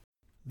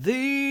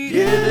The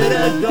Give It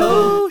a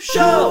Go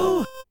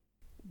Show!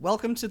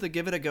 Welcome to the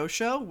Give It a Go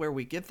Show, where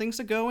we give things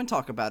a go and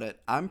talk about it.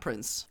 I'm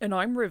Prince. And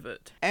I'm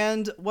Rivet.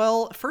 And,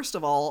 well, first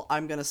of all,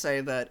 I'm going to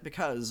say that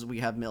because we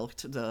have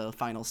milked the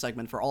final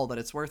segment for all that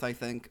it's worth, I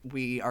think,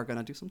 we are going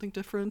to do something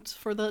different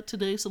for that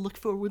today, so look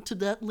forward to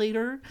that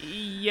later.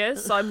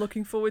 Yes, I'm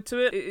looking forward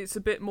to it. It's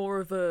a bit more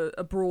of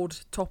a broad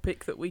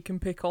topic that we can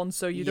pick on,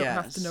 so you don't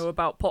have to know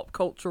about pop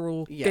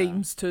cultural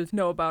games to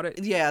know about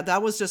it. Yeah,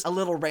 that was just a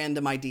little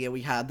random idea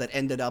we had that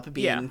ended up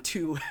being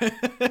too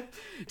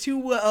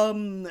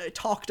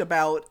talked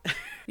about.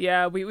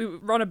 Yeah, we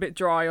run a bit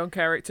dry on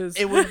characters.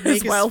 It would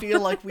make us feel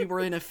like we were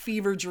in a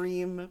fever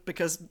dream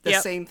because the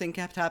same thing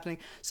kept happening.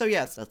 So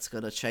yes, that's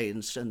gonna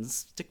change and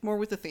stick more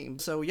with the theme.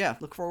 So yeah,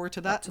 look forward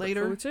to that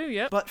later. Look forward to,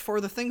 yep. But for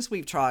the things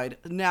we've tried,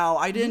 now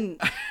I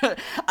didn't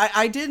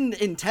I didn't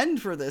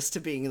intend for this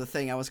to being the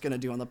thing I was gonna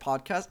do on the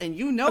podcast, and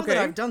you know that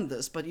I've done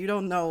this, but you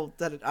don't know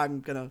that I'm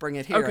gonna bring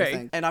it here, I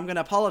think. And I'm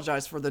gonna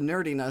apologize for the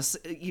nerdiness,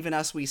 even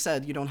as we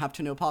said, you don't have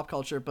to know pop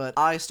culture, but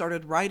I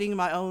started writing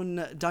my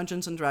own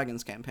Dungeons and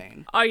Dragons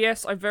campaign.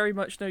 Yes, I very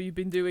much know you've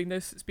been doing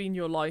this. It's been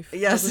your life.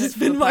 Yes, it's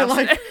been my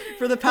life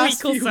for the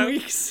past few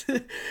weeks.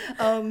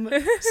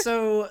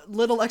 So,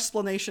 little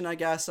explanation, I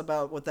guess,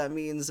 about what that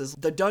means is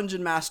the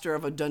dungeon master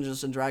of a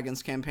Dungeons and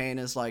Dragons campaign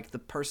is like the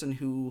person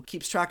who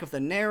keeps track of the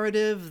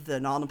narrative, the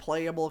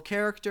non-playable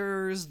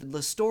characters,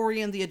 the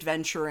story and the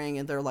adventuring,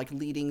 and they're like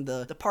leading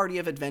the party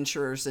of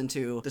adventurers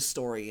into the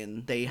story,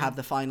 and they have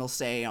the final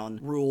say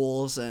on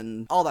rules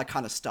and all that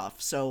kind of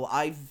stuff. So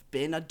I've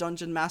been a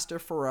dungeon master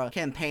for a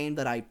campaign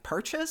that I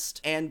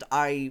purchased, and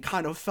I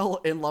kind of fell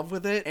in love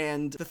with it.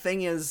 And the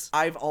thing is,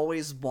 I've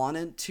always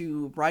wanted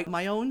to write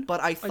my own,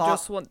 but I thought... I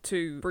just want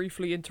to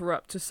briefly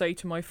interrupt to say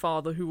to my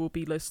father, who will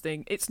be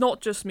listening, it's not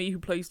just me who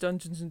plays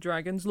Dungeons and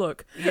Dragons,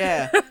 look.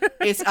 Yeah,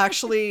 it's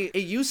actually,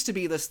 it used to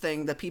be this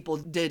thing that people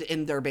did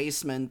in their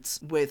basement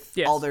with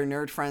all their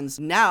nerd friends.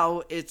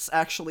 Now, it's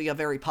actually a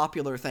very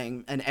popular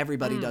thing, and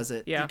everybody does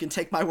it. Yeah. You can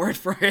take my word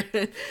for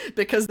it,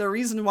 because the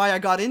reason why I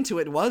got into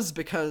it was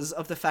because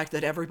of the fact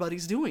that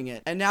everybody's doing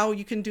it. And now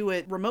you can do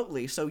it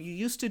remotely. So you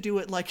used to do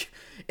it like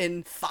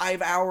in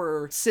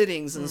 5-hour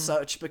sittings and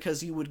such,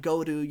 because you would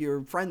go to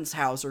your friend's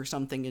house or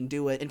something and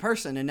do it in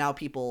person, and now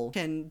people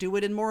can do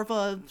it in more of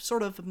a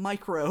sort of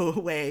micro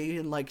way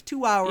in like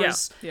 2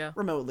 hours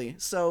remotely.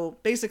 So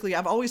basically,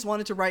 I've always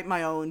wanted to write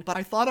my own, but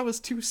I thought I was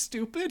too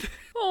stupid.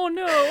 Oh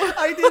no.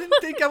 I didn't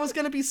think I was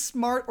gonna be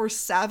smart or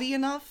savvy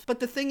enough. But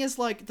the thing is,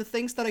 like, the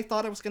things that I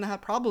thought I was gonna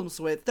have problems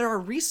with, there are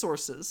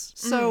resources.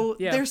 So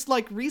there's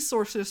like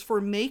resources for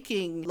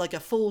making like a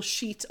full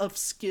sheet of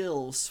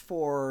skills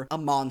for a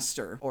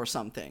monster or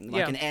something,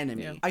 like an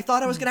enemy. Yeah. I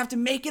thought I was gonna have to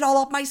make it all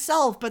up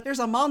myself, but there's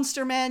a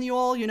monster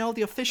manual, you know,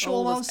 the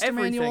official monster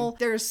manual.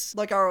 There's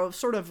like a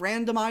sort of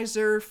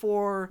randomizer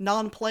for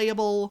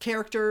non-playable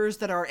characters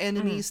that are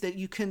enemies that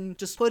you can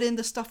just put in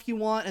the stuff you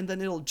want and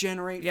then it'll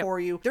generate for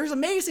you. There's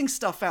amazing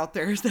stuff out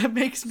there that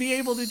makes me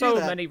able to do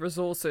that. So many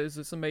resources,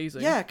 it's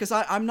amazing. Yeah, because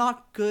I'm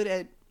not good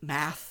at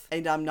math,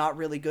 and I'm not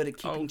really good at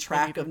keeping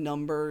track of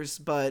numbers,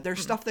 but there's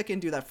stuff that can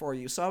do that for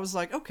you. So I was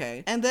like,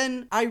 okay. And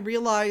then I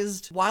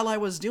realized while I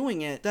was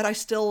doing it that I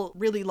still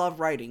really love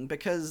writing,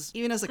 because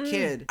even as a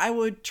kid, I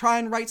would try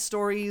and write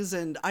stories,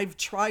 and I've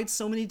tried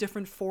so many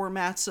different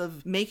formats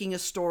of making a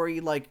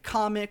story, like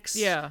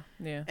comics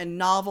and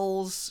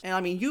novels. And I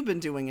mean, you've been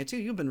doing it too.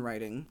 You've been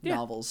writing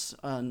novels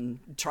and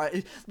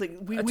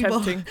we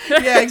both,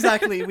 yeah,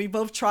 exactly. We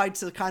both tried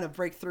to kind of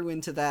break through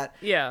into that.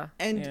 Yeah.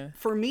 And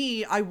for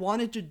me, I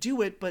wanted to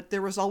do it, but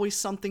there was always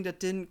something that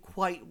didn't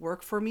quite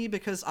work for me,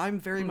 because I'm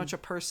very much a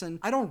person,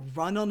 I don't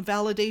run on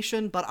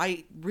validation, but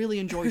I really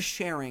enjoy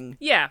sharing.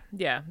 Yeah.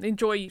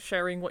 Enjoy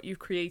sharing what you've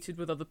created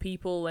with other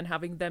people and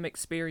having them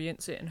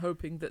experience it and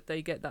hoping that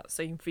they get that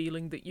same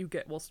feeling that you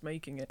get whilst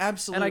making it.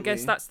 Absolutely. And I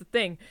guess that's the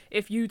thing.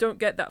 If you don't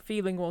get that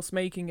feeling whilst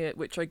making it,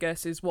 which I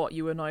guess is what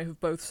you and I have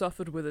both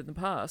suffered with in the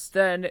past,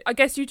 then I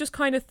guess you just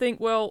kind of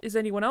think, well, is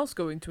anyone else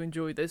going to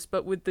enjoy this?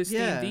 But with this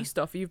D&D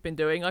stuff you've been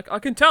doing, I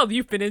can tell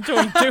you've been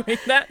enjoying doing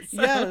that.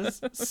 So. Yes.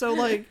 So,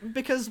 like,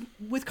 because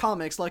with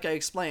comics, like I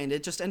explained,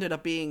 it just ended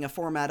up being a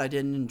format I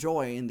didn't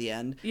enjoy in the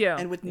end. Yeah.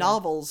 And with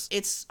novels,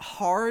 it's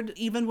hard,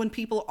 even when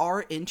people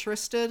are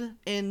interested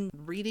in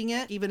reading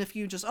it, even if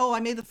you just, I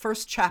made the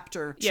first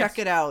chapter, check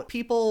it out.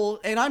 People,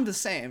 and I'm the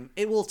same,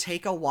 it will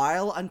take a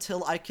while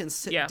until I can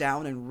sit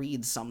down and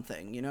read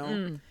something, you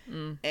know?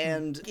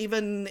 And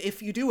even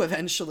if you do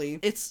eventually,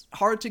 it's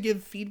hard to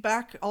give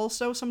feedback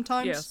also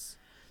sometimes. Yes.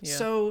 Yeah.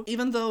 So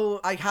even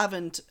though I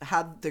haven't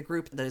had the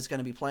group that is going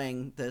to be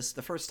playing this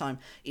the first time,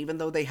 even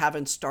though they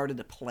haven't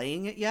started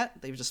playing it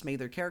yet, they've just made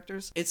their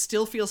characters, it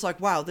still feels like,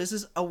 wow, this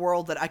is a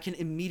world that I can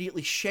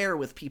immediately share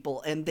with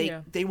people, and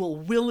they will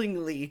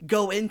willingly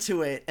go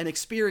into it and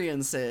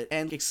experience it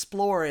and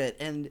explore it.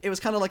 And it was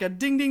kind of like a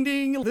ding, ding,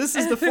 ding, this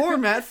is the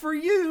format for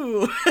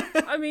you.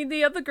 I mean,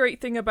 the other great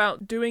thing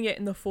about doing it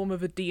in the form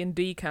of a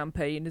D&D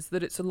campaign is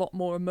that it's a lot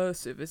more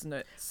immersive, isn't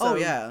it?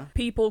 So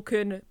people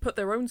can put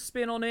their own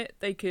spin on it.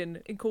 They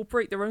can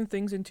incorporate their own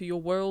things into your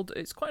world.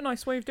 It's quite a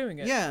nice way of doing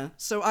it. Yeah,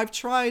 so I've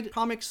tried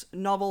comics,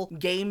 novel,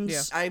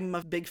 games. Yeah. I'm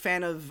a big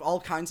fan of all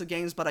kinds of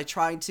games, but I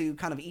tried to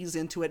kind of ease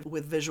into it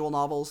with visual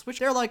novels, which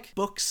they're like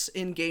books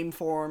in game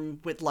form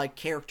with like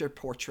character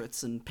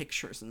portraits and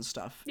pictures and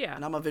stuff. Yeah.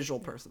 And I'm a visual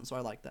person, so I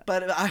like that.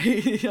 But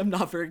I am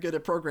not very good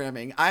at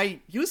programming.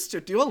 I used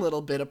to do a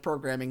little bit of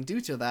programming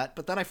due to that,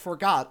 but then I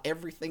forgot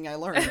everything I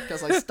learned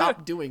because I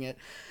stopped doing it.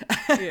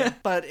 Yeah.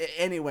 But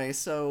anyway,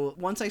 so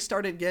once I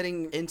started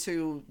getting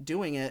into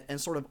doing it and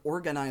sort of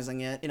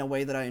organizing it in a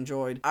way that I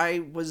enjoyed,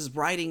 I was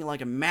writing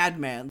like a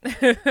madman.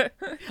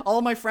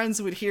 All my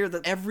friends would hear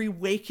that every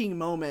waking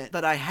moment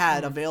that I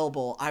had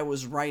available, I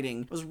was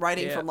writing. I was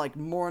writing from like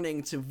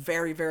morning to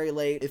very, very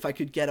late if I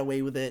could get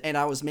away with it. And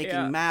I was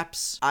making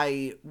maps.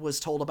 I was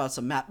told about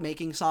some map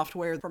making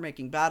software for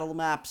making battle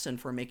maps and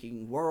for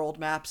making world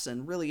maps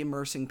and really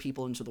immersing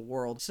people into the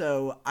world.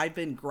 So I've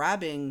been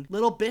grabbing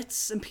little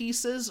bits and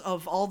pieces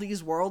of all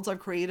these worlds I've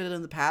created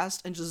in the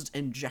past and just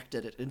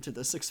injected it into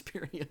this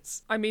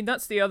experience. I mean,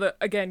 that's the other,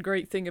 again,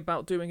 great thing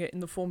about doing it in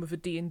the form of a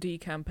D&D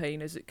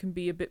campaign is it can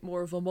be a bit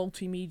more of a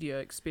multimedia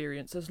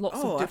experience. There's lots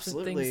of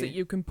different things that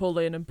you can pull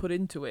in and put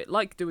into it,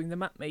 like doing the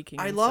map making.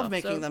 I love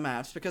making the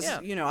maps because,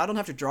 you know, I don't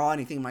have to draw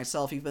anything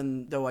myself,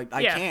 even though I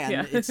can.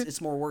 Yeah.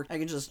 It's more work. I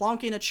can just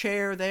plonk in a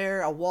chair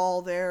there, a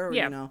wall there, or,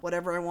 you know,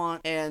 whatever I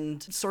want,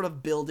 and sort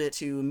of build it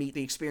to meet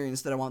the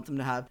experience that I want them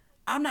to have.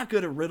 I'm not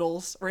good at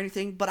riddles or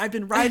anything, but I've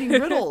been writing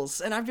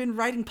riddles and I've been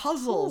writing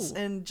puzzles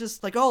and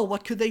just like, oh,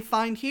 what could they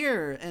find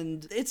here?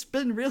 And it's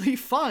been really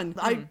fun.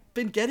 I've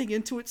been getting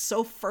into it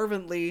so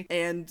fervently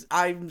and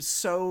I'm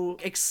so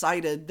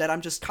excited that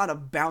I'm just kind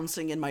of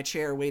bouncing in my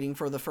chair waiting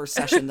for the first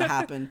session to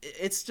happen.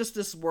 It's just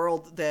this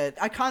world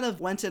that I kind of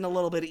went in a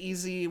little bit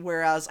easy,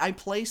 whereas I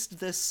placed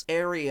this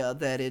area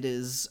that it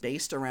is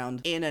based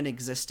around in an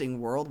existing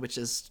world, which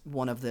is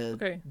one of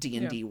the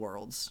D&D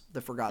worlds,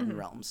 the Forgotten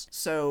Realms.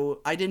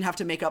 So I didn't have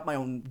to make up my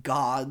own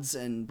gods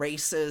and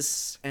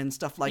races and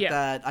stuff like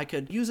that. I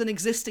could use an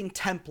existing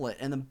template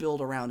and then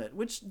build around it,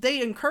 which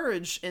they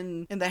encourage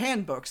in the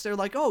handbooks. They're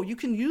like, oh, you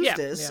can use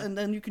this and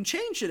then you can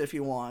change it if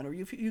you want, or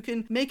you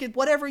can make it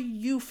whatever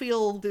you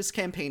feel this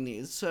campaign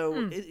needs.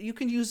 So you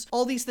can use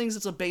all these things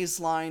as a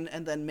baseline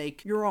and then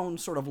make your own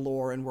sort of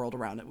lore and world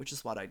around it, which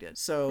is what I did.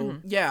 So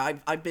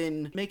I've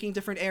been making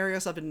different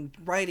areas. I've been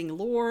writing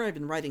lore. I've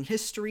been writing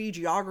history,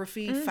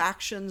 geography,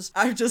 factions.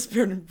 I've just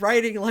been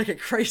writing like a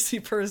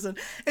crazy person.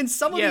 And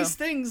some of these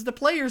things the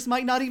players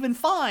might not even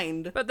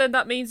find. But then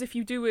that means if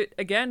you do it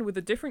again with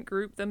a different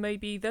group, then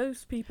maybe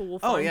those people will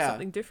find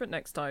something different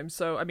next time.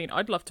 So, I mean,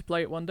 I'd love to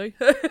play it one day.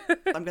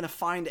 I'm going to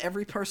find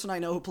every person I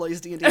know who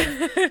plays D&D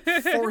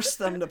and force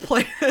them to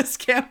play this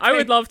campaign. I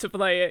would love to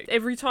play it.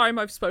 Every time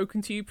I've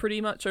spoken to you pretty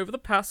much over the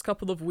past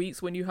couple of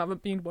weeks when you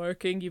haven't been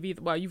working, you've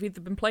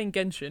either been playing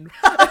Genshin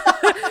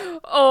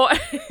or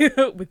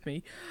with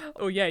me,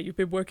 or you've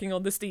been working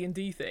on this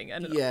D&D thing,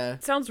 and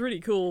it sounds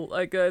really cool.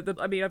 Like,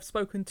 I've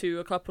spoken to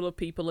a couple of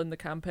people in the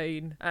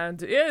campaign,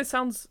 and it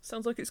sounds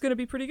like it's going to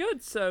be pretty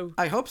good. So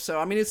I hope so.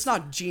 I mean, it's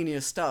not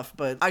genius stuff,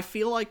 but I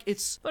feel like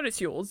it's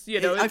yours.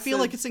 I feel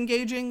like it's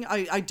engaging.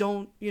 I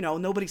don't,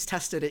 nobody's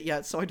tested it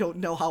yet, so I don't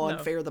know how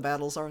unfair the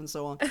battles are and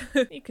so on.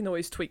 You can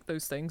always tweak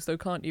those things, though,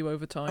 can't you,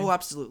 over time? Oh,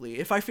 absolutely.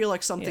 If I feel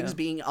like something's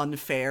being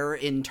unfair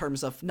in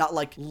terms of not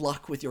like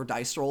luck with your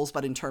dice rolls,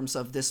 but in terms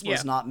of this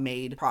was not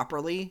made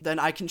properly, then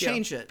I can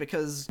change it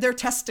because they're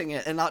testing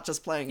it and not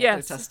just playing it.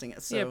 They're testing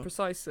it. So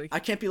precisely. I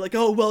can't be like,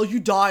 oh, well, you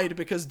died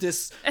because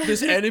this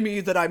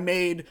enemy that I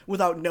made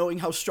without knowing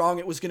how strong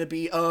it was going to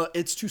be,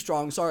 it's too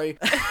strong, sorry.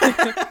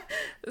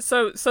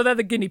 So they're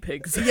the guinea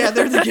pigs. Yeah,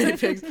 they're the guinea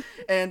pigs.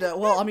 And,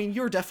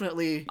 you're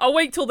definitely... I'll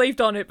wait till they've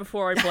done it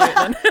before I play it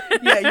then.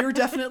 Yeah, you're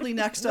definitely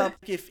next up.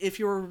 If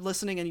you're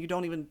listening and you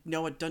don't even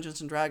know what Dungeons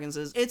 & Dragons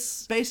is,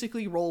 it's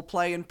basically role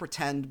play and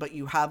pretend, but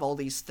you have all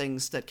these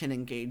things that can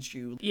engage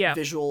you. Yeah.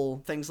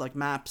 Visual things like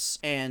maps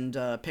and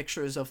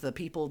pictures of the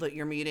people that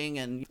you're meeting,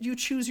 and you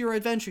choose your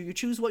adventure. You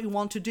choose what you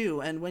want to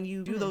do, and when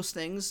you do those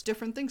things,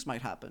 different things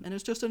might happen, and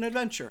it's just an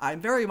adventure. I'm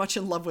very much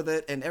in love with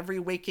it, and every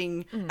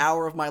waking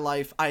hour of my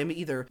life, I am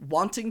either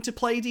wanting to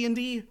play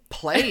D&D,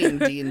 playing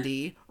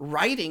D&D,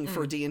 writing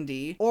for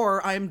D&D,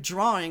 or I'm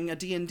drawing a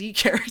D&D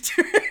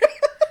character.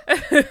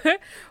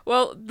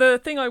 Well, the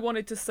thing I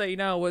wanted to say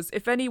now was,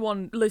 if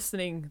anyone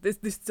listening,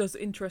 this does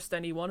interest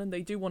anyone, and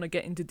they do want to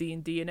get into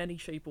D&D in any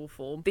shape or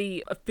form,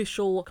 the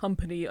official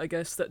company, I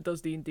guess, that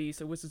does D&D,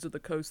 so Wizards of the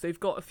Coast, they've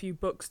got a few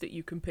books that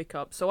you can pick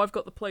up. So I've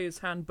got the Player's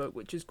Handbook,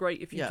 which is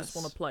great if you just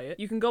want to play it.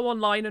 You can go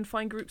online and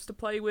find groups to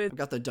play with. I've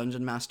got the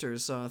Dungeon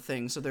Masters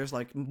thing, so there's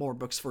like more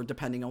books for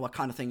depending on what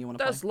kind of thing you want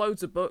to play. There's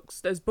loads of books.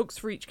 There's books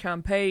for each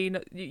campaign.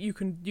 You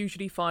can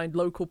usually find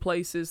local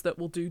places that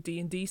will do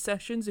D&D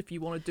sessions if you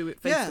want to do it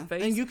face to face.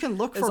 plays. And you can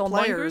look for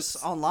players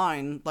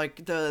online,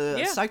 like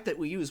the site that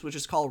we use, which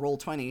is called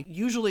Roll20.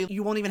 Usually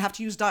you won't even have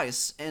to use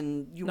dice,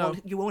 and you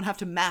won't have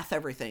to math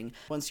everything.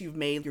 Once you've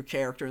made your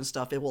character and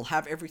stuff, it will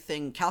have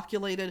everything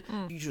calculated.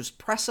 You just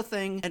press a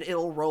thing and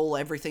it'll roll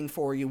everything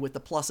for you with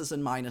the pluses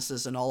and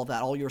minuses and all of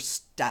that, all your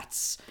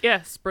stats.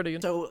 Yes,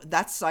 brilliant. So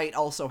that site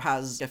also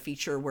has a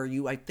feature where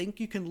I think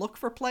you can look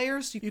for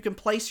players. You can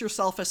place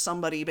yourself as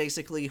somebody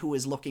basically who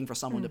is looking for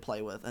someone to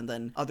play with, and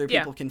then other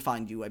people can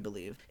find you, I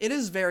believe. It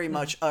is very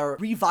much a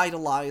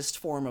revitalized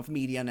form of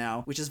media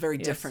now, which is very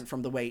different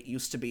from the way it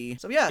used to be.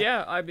 So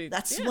yeah, I mean,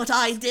 that's what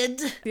I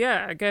did.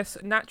 Yeah, I guess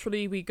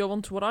naturally we go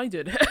on to what I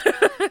did.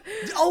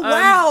 Oh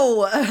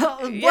wow!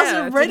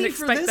 Wasn't ready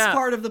for this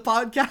part of the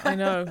podcast. I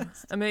know,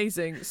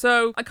 amazing.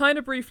 So I kind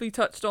of briefly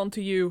touched on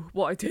to you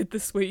what I did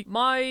this week.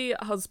 My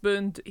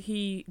husband,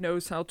 he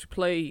knows how to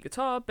play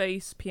guitar,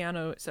 bass,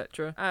 piano,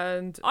 etc.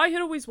 And I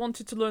had always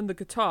wanted to learn the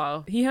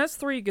guitar. He has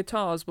 3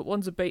 guitars, but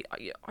one's a bass.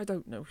 I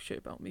don't know shit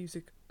about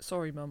music.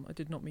 Sorry, Mum, I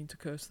did not mean to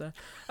curse there.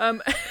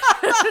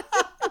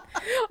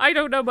 I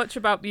don't know much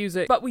about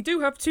music, but we do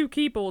have 2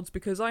 keyboards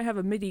because I have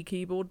a MIDI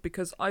keyboard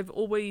because I've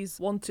always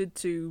wanted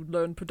to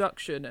learn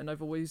production and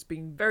I've always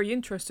been very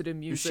interested in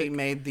music. She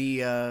made the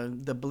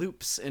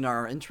bloops in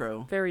our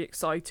intro. Very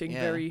exciting,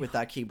 with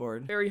that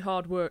keyboard. Very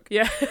hard work.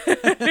 Yeah,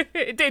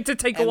 it did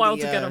take a while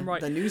to get them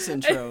right. The news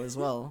intro as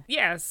well.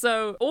 Yeah,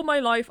 so all my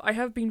life I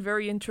have been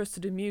very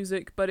interested in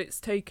music, but it's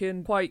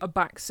taken quite a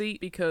backseat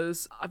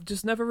because I've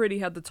just never really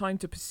had the time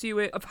to pursue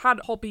it. I've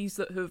had hobbies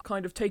that have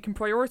kind of taken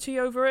priority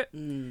over it.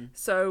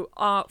 So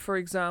art, for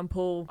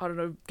example, I don't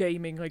know,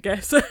 gaming, I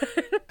guess.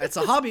 It's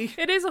a hobby.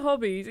 It is a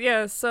hobby,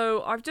 yeah.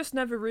 So I've just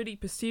never really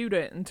pursued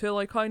it until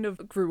I kind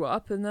of grew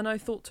up, and then I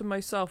thought to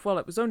myself, well,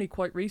 it was only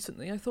quite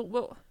recently, I thought,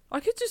 well, I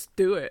could just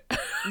do it.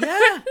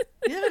 Yeah.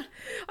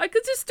 I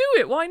could just do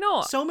it. Why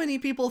not? So many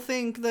people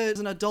think that as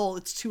an adult,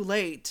 it's too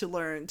late to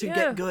learn, to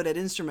get good at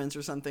instruments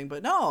or something,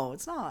 but no,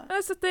 it's not.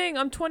 That's the thing.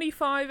 I'm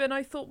 25 and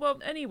I thought, well,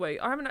 anyway,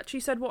 I haven't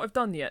actually said what I've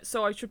done yet,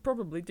 so I should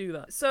probably do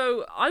that.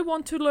 So I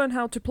want to learn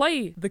how to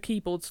play the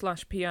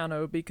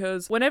keyboard/piano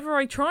because whenever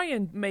I try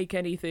and make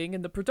anything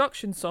in the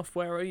production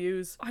software I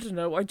use, I don't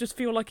know, I just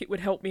feel like it would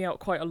help me out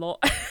quite a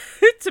lot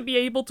to be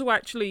able to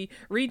actually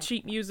read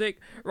sheet music,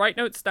 write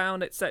notes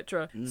down,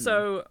 etc.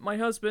 So my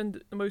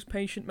husband, the most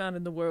patient man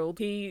in the world,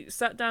 he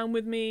sat down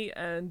with me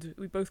and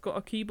we both got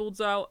our keyboards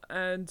out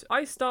and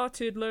I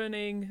started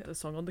learning a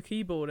song on the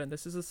keyboard, and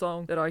this is a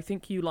song that I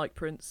think you like,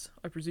 Prince.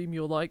 I presume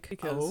you'll like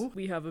because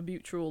we have a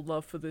mutual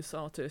love for this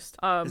artist.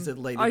 Is it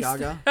Lady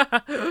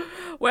Gaga?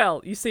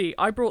 Well, you see,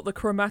 I brought the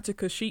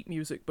Chromatica sheet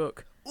music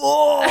book.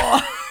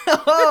 Oh!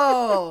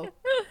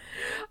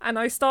 And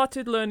I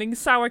started learning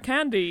Sour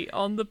Candy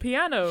on the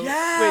piano.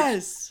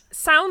 Yes! Which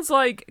sounds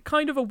like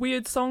kind of a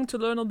weird song to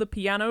learn on the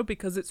piano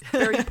because it's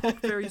very pop,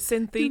 very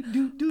synthy.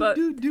 But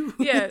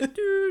yeah.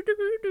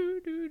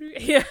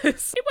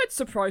 Yes. It went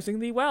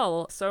surprisingly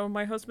well. So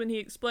my husband, he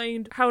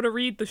explained how to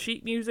read the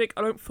sheet music.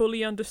 I don't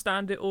fully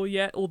understand it all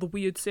yet, all the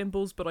weird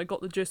symbols, but I got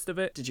the gist of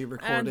it. Did you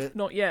record it?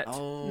 Not yet.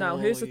 Oh, now,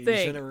 here's the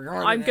thing.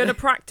 I'm going to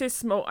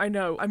practice more. I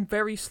know. I'm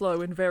very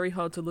slow and very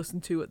hard to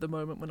listen to at the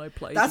moment when I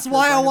play. That's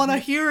why I want to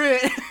hear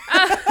it.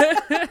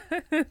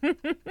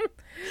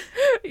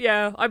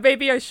 Yeah,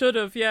 maybe I should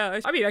have. Yeah,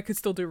 I mean, I could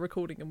still do a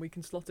recording and we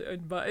can slot it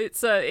in, but it's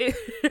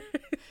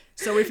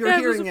So if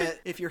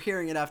you're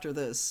hearing it after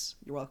this,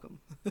 you're welcome.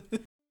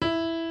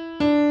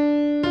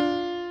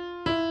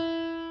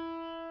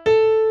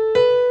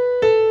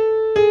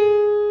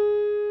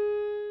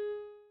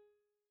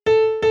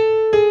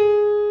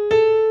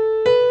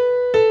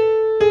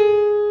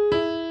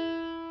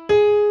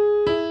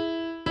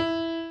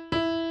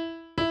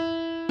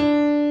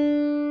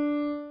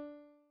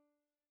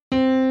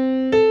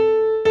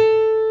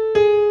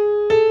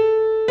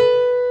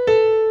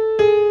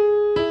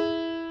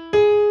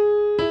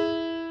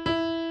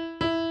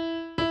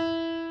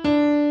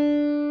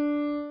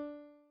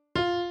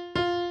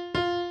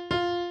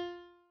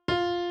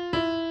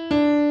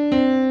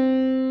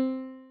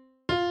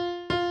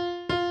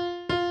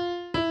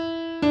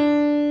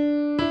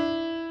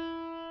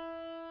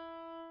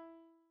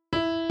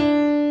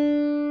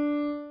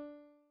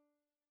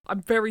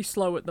 I'm very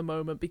slow at the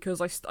moment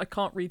because I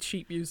can't read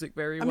sheet music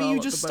very well. I mean,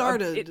 you just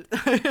started.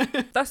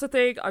 That's the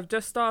thing. I've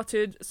just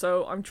started,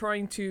 so I'm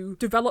trying to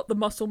develop the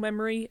muscle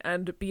memory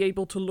and be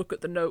able to look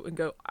at the note and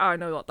go, I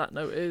know what that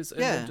note is,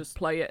 and then just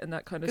play it and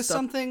that kind of stuff.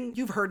 Because something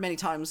you've heard many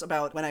times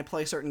about when I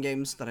play certain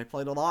games that I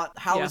played a lot,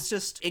 how it's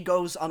just, it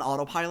goes on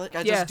autopilot.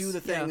 I just do the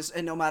things,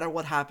 and no matter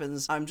what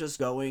happens, I'm just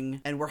going,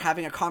 and we're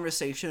having a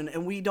conversation,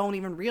 and we don't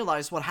even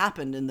realize what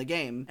happened in the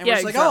game. And we're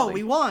just like, oh,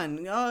 we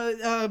won.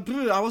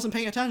 I wasn't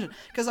paying attention.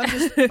 Because I'm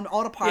just on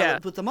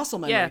autopilot with the muscle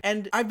memory. Yeah.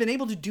 And I've been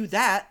able to do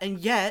that, and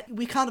yet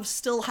we kind of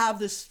still have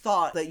this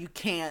thought that you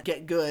can't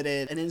get good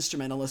at an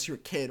instrument unless you're a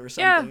kid or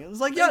something. It's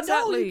like,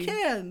 no, you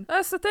can.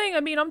 That's the thing. I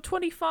mean, I'm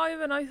 25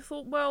 and I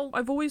thought, well,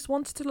 I've always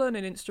wanted to learn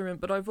an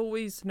instrument, but I've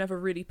always never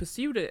really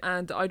pursued it.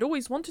 And I'd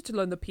always wanted to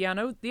learn the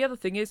piano. The other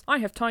thing is, I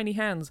have tiny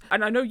hands.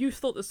 And I know you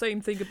thought the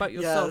same thing about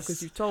yourself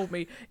because you told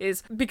me,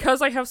 is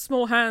because I have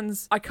small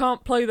hands, I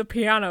can't play the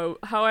piano.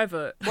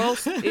 However,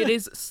 whilst it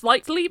is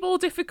slightly more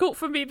difficult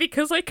for me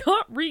because I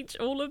can't reach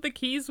all of the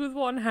keys with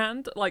one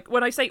hand. Like,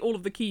 when I say all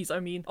of the keys, I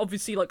mean,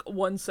 obviously, like,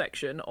 one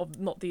section of,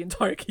 not the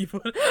entire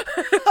keyboard.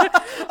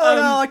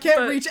 No, I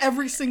can't reach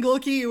every single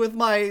key with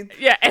my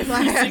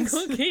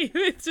single key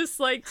with just,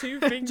 like, 2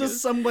 fingers.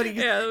 Just somebody,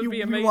 that would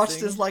be amazing. You watch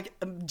this, like,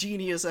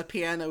 genius at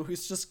piano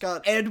who's just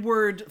got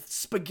Edward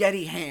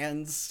spaghetti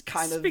hands,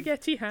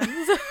 Spaghetti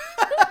hands.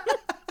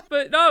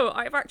 But no,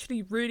 I've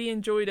actually really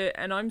enjoyed it,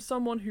 and I'm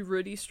someone who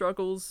really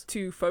struggles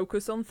to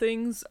focus on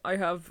things. I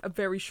have a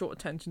very short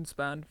attention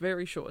span.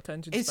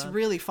 It's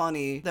really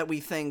funny that we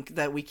think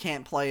that we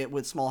can't play it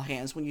with small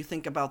hands when you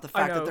think about the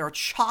fact that there are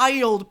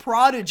child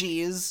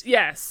prodigies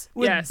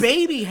with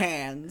baby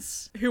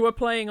hands who are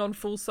playing on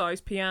full-size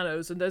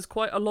pianos, and there's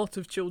quite a lot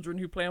of children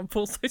who play on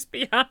full-size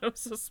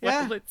pianos as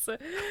well. Yeah.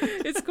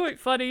 It's quite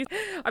funny.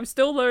 I'm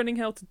still learning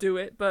how to do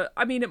it, but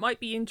I mean, it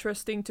might be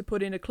interesting to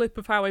put in a clip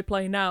of how I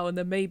play now, and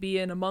then maybe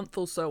in a month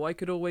or so I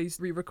could always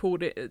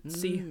re-record it and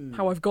see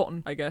how I've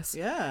gotten, I guess.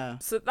 Yeah.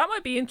 So that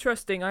might be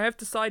interesting. I have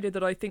decided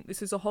that I think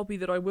this is a hobby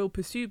that I will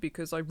pursue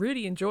because I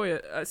really enjoy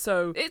it.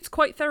 So it's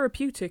quite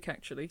therapeutic,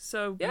 actually.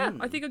 So yeah,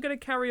 I think I'm going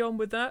to carry on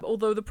with that.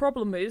 Although the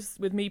problem is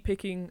with me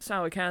picking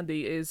sour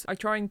candy is I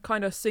try and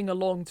kind of sing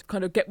along to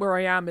kind of get where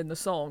I am in the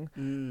song.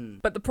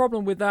 But the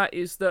problem with that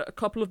is that a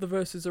couple of the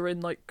verses are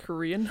in like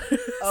Korean.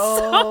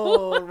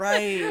 Oh,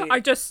 right. I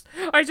just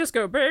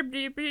go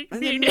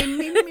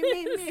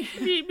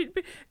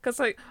because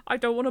I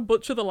don't want to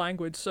butcher the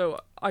language, so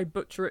I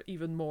butcher it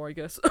even more, I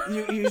guess.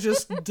 you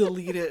just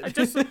delete it.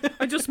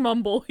 I just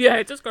mumble. Yeah,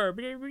 I just go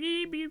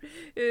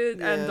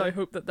and I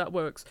hope that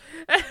works.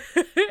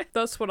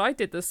 That's what I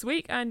did this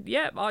week, and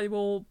I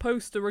will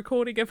post a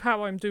recording of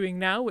how I'm doing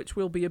now, which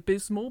will be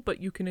abysmal, but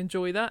you can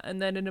enjoy that.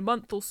 And then in a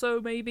month or so,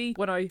 maybe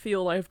when I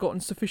feel I've gotten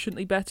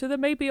sufficiently better,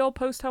 then maybe I'll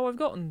post how I've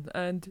gotten,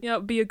 and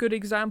it'll be a good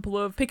example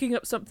of picking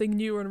up something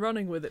new and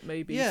running with it.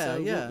 Maybe.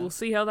 We'll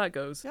see how that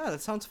goes. Yeah,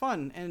 that sounds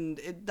fun, and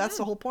that's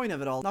the whole point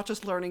of it all. Not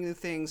just learning new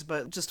things,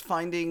 but just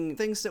finding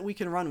things that we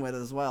can run with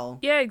as well.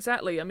 Yeah,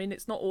 exactly. I mean,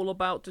 it's not all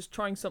about just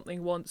trying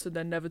something once and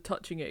then never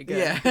touching it again.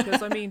 Yeah.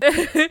 Because, I mean,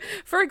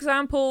 for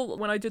example,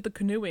 when I did the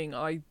canoeing,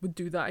 I would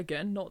do that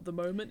again. Not at the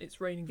moment. It's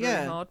raining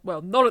very hard.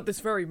 Well, not at this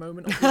very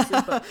moment,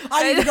 obviously. But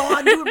I need to go out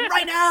and do it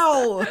right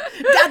now!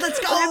 Dad, let's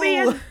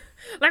go!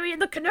 Let me in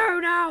the canoe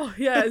now!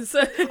 Yes.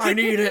 I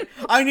need it.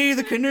 I need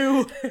the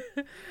canoe.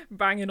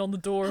 Banging on the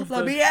door of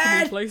Let the me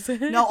in! place.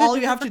 No, all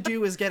you have to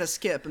do is get a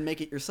skip and make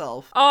it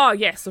yourself. Oh,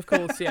 yes, of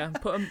course, yeah.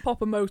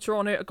 Pop a motor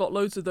on it. I've got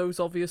loads of those,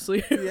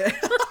 obviously. Yeah.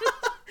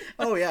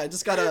 Oh yeah, I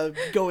just gotta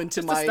go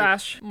into my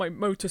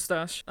motor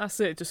stash. That's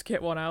it. Just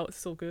get one out.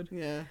 It's all good.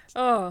 Yeah.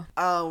 Oh.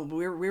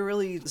 We're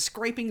really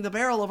scraping the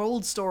barrel of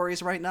old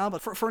stories right now,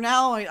 but for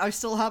now, I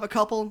still have a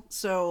couple.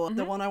 So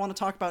the one I want to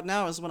talk about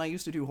now is when I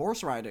used to do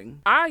horse riding.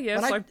 Ah,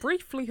 yes, I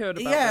briefly heard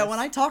about this. This. When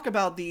I talk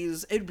about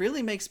these, it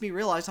really makes me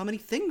realize how many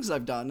things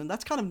I've done, and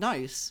that's kind of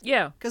nice.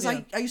 Yeah. Because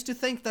I used to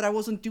think that I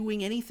wasn't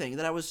doing anything,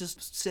 that I was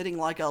just sitting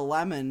like a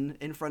lemon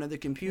in front of the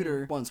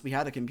computer. Once we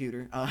had a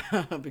computer,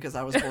 because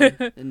I was born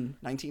in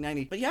 1990.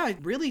 But yeah, I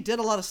really did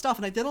a lot of stuff,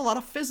 and I did a lot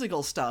of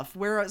physical stuff,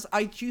 whereas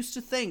I used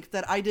to think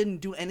that I didn't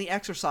do any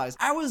exercise.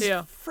 I was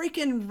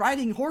freaking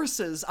riding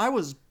horses. I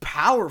was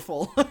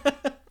powerful.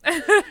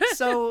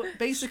 So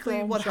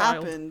basically what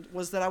happened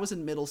was that I was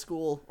in middle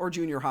school or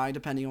junior high,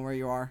 depending on where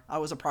you are. I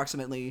was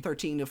approximately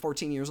 13 to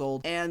 14 years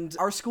old, and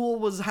our school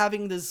was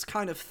having this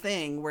kind of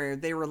thing where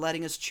they were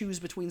letting us choose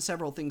between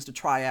several things to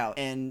try out,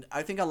 and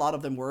I think a lot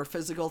of them were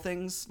physical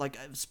things, like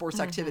sports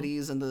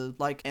activities and the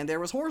like, and there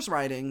was horse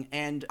riding,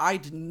 and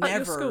I'd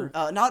never,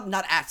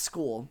 not at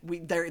school.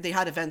 They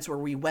had events where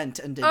we went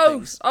and did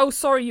things. Oh,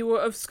 sorry, you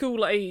were of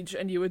school age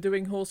and you were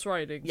doing horse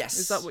riding. Yes.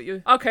 Is that what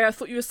you... Okay, I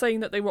thought you were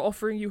saying that they were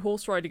offering you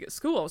horse riding at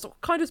school. I was like,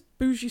 what kind of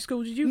bougie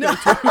school did you go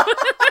to?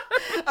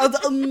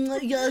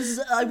 Yes,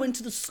 I went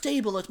to the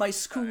stable at my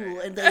school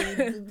and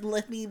they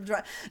let me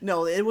drive.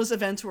 No, it was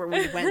events where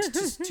we went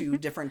to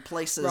different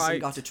places and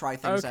got to try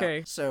things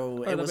out.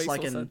 So it was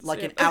like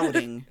an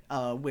outing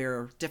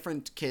where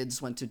different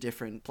kids went to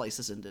different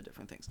places and did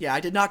different things. Yeah, I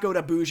did not go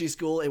to bougie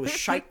school. It was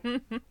shite.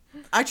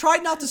 I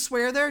tried not to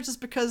swear there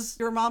just because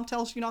your mom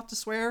tells you not to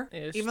swear,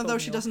 even though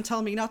she doesn't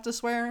tell me not to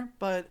swear,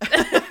 but...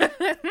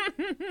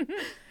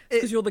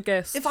 Because you're the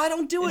guest. If I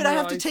don't do it, I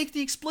have to take the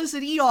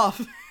explicit E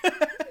off.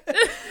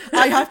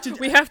 I have to.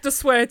 We have to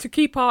swear to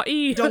keep our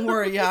E. Don't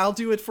worry, I'll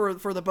do it for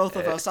the both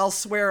of us. I'll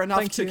swear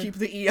enough to keep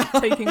the E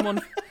off.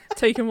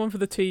 taking one for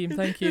the team.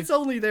 Thank you. It's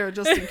only there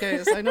just in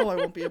case. I know I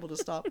won't be able to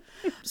stop.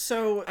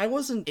 So I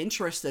wasn't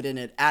interested in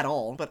it at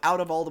all, but out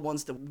of all the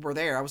ones that were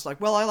there, I was like,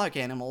 well, I like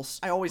animals.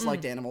 I always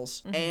liked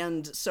animals.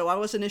 And so I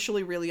was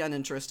initially really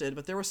uninterested,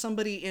 but there was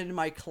somebody in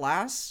my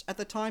class at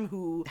the time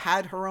who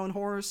had her own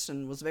horse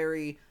and was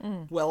very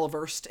well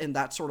versed in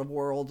that sort of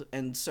world.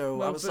 And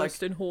so I was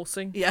like, in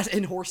horsing. Yes,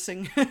 in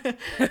horsing.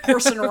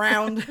 Horsing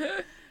around.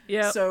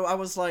 Yeah. So I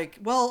was like,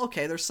 well,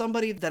 okay, there's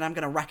somebody that I'm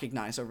going to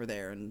recognize over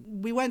there. And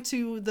we went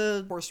to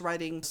the horse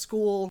riding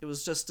school. It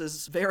was just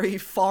this very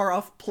far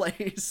off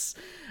place.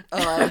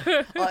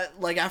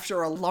 Like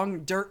after a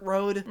long dirt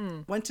road,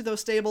 went to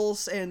those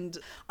stables and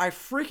I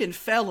freaking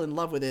fell in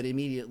love with it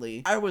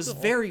immediately. I was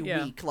very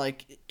weak.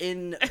 Like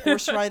in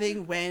horse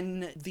riding,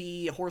 when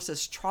the horse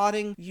is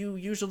trotting, you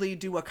usually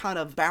do a kind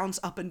of bounce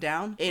up and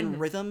down in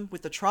rhythm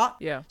with the trot.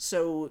 Yeah.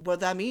 So what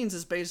that means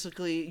is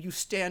basically you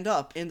stand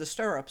up in the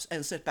stirrups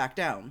and sit back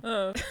down.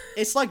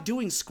 It's like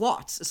doing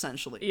squats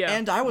essentially. Yeah.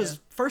 And I was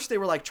first they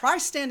were like, try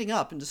standing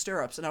up into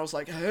stirrups, and I was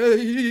like,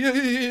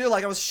 hey,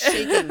 like I was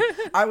shaking.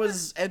 I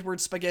was Edward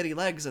Spaghetti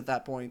Legs at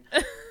that point.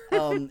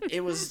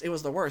 It was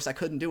the worst. I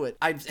couldn't do it.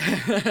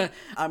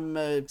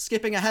 I'm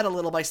skipping ahead a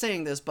little by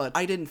saying this, but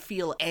I didn't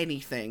feel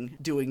anything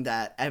doing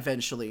that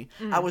eventually.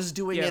 I was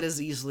doing it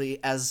as easily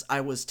as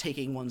I was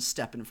taking one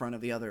step in front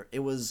of the other. It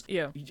was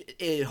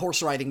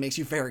horse riding makes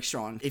you very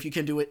strong. If you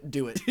can do it,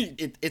 do it.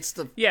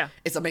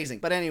 It's amazing.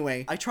 But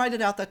anyway, I tried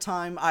it out that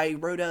time. I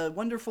rode a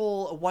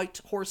wonderful white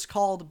horse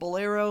called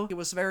Bolero. It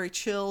was very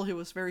chill. It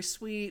was very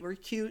sweet, very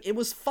cute. It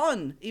was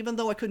fun, even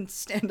though I couldn't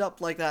stand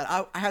up like that.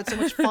 I had so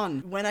much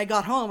fun. When I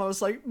got home, I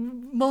was like,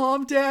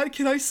 Mom, Dad,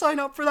 can I sign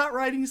up for that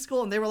riding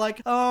school? And they were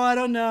like, oh, I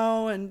don't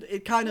know. And they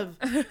kind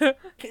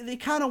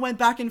of went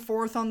back and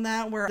forth on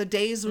that, where the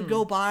days would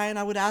go by and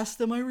I would ask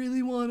them, I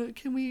really want it.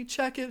 Can we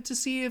check it to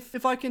see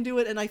if I can do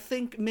it? And I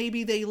think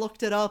maybe they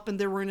looked it up and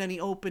there weren't any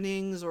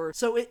openings, or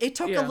so it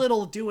took a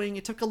little doing.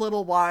 It took a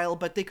little while,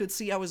 but they could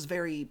see I was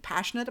very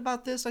passionate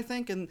about this, I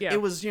think. And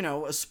it was,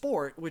 a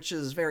sport, which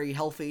is very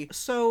healthy.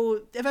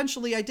 So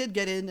eventually I did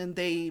get in and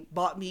they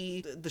bought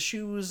me the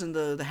shoes and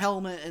the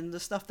helmet and the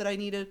stuff that I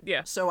needed.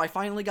 Yeah. So I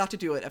finally got to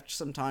do it after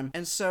some time.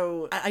 And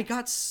so I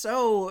got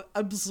so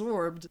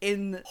absorbed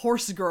in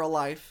horse girl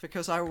life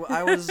because I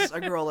was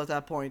a girl at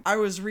that point. I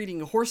was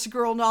reading horse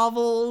girl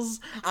novels.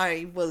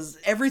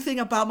 Everything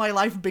about my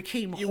life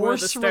became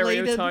horse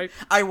related.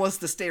 I was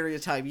the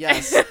stereotype,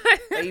 yes.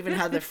 I even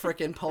had the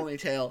frickin'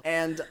 ponytail.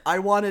 And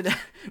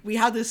we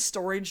had this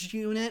storage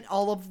unit.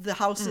 All of the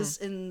houses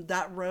in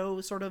that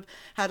row sort of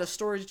had a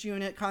storage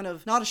unit, kind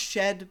of, not a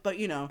shed, but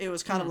it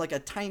was kind of like a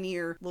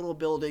tinier little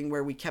building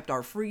where we kept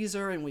our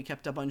freezer and we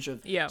kept a bunch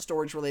of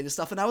storage related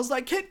stuff. And I was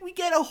like, can we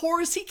get a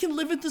horse? He can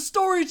live in the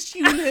storage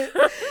unit.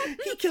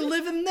 He can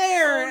live in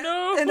there. Oh,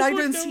 no. And I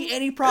didn't see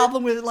any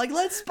problem with it. Like,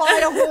 let's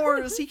buy a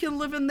horse. He can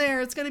live in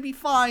there. It's going to be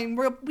fine.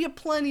 We have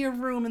plenty of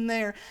room in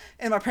there.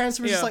 And my parents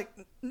were just like,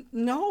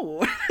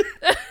 no.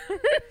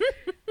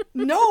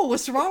 No,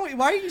 what's wrong with you?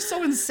 Why are you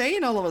so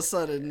insane all of a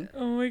sudden?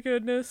 Oh my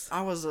goodness.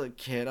 I was a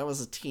kid. I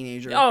was a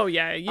teenager. Oh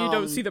yeah, you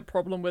don't see the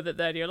problem with it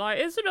then. You're like,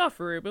 it's enough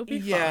room, it'll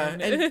be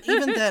fine. And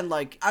even then,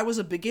 like, I was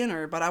a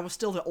beginner, but I was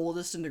still the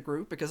oldest in the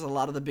group because a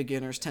lot of the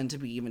beginners tend to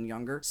be even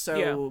younger.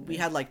 So we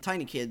had like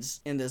tiny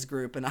kids in this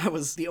group and I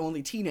was the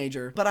only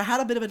teenager. But I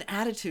had a bit of an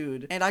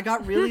attitude and I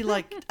got really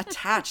like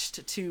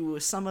attached to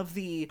some of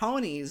the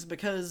ponies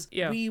because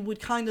we would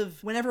kind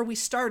of, whenever we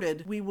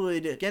started, we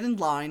would get in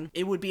line.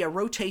 It would be a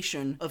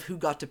rotation of who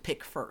got to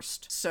pick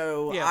first.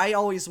 So I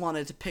always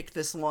wanted to pick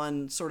this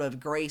one sort of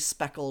gray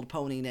speckled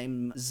pony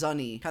named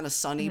Zunny, kind of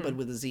Sunny but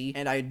with a Z,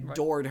 and I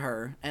adored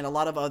her. And a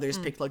lot of others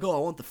picked like, oh, I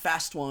want the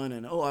fast one,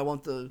 and oh, I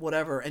want the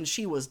whatever. And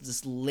she was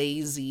this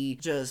lazy,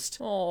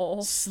 just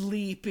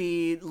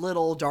sleepy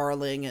little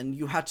darling, and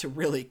you had to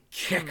really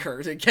kick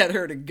her to get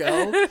her to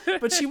go.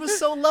 But she was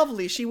so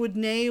lovely. She would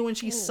neigh when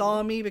she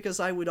saw me because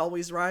I would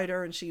always ride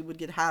her, and she would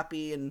get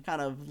happy and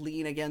kind of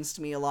lean against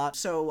me a lot.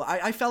 So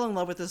I fell in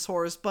love with this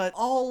horse, but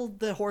all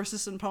the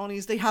horses and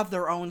ponies, they have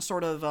their own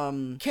sort of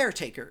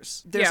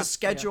caretakers. There's a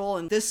schedule,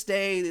 and this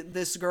day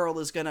this girl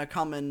is gonna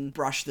come and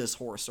brush this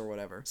horse or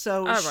whatever.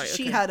 So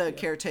she had a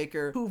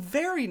caretaker who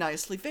very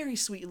nicely, very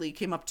sweetly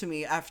came up to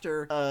me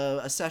after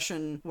a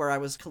session where I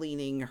was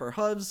cleaning her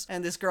hooves,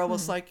 and this girl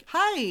was like,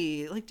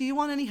 hi, like, do you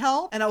want any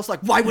help? And I was like,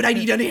 why would I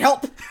need any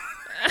help?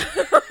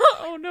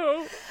 Oh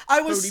no.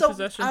 I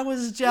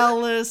was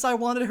jealous. I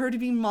wanted her to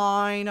be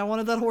mine. I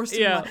wanted that horse to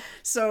be mine.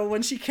 So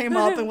when she came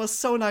up and was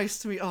so nice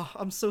to me, oh,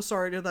 I'm so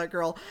sorry to that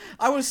girl.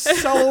 I was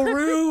so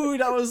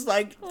rude. I was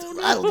like,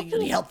 I don't need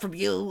any help from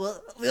you.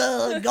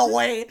 Go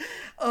away.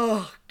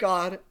 Oh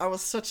God, I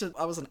was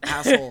an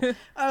asshole.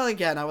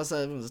 I was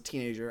a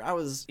teenager. I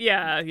was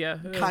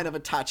kind of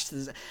attached to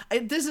this.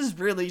 This is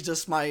really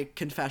just my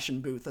confession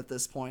booth at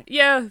this point.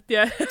 Yeah.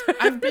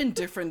 I've been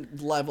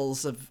different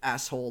levels of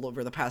asshole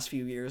over the past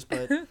few years,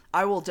 but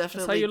I will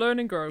definitely... That's how you learn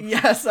and grow.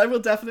 Yes, I will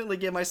definitely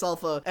give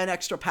myself an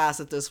extra pass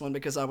at this one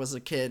because I was a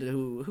kid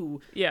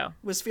who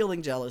was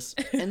feeling jealous.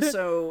 And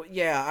so,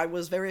 yeah, I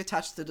was very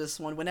attached to this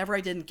one. Whenever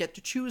I didn't get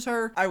to choose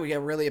her, I would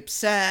get really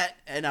upset,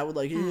 and I would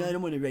I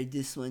don't want to write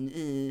this one.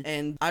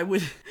 And I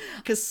would...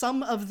 Because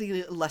some of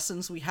the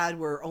lessons we had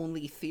were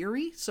only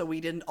theory, so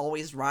we didn't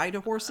always ride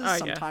horses.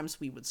 Sometimes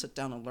we would sit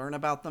down and learn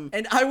about them.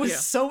 And I was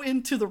so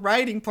into the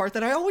riding part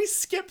that I always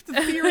skipped the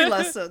theory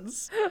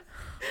lessons.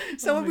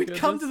 So when we'd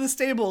come to the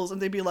stables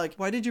and they'd be like,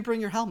 why did you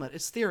bring your helmet?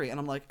 It's theory. And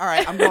I'm like, all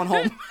right, I'm going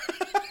home.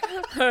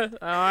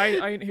 I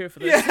ain't here for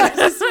this. Yeah, I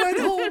just went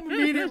home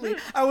immediately.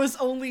 I was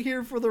only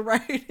here for the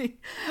riding.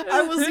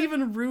 I was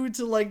even rude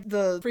to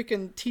the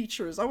freaking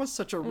teachers. I was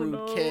such a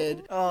rude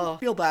kid. Oh,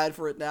 feel bad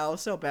for it now.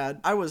 So bad.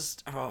 I was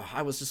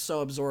just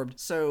so absorbed.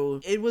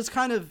 So it was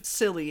kind of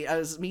silly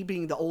as me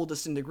being the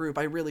oldest in the group.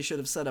 I really should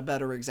have set a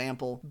better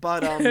example.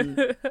 But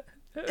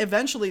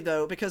eventually,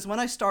 though, because when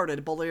I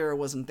started, Bolero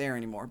wasn't there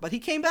anymore. But he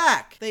came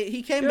back.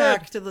 He came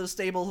back to the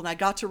stables, and I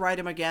got to ride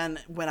him again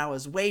when I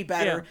was way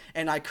better,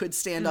 and I could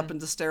stand up in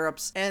the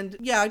stirrups. And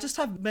yeah, I just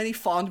have many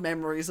fond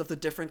memories of the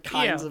different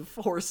kinds of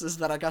horses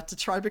that I got to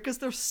try because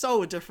they're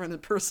so different in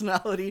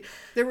personality.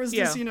 There was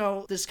this,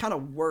 this kind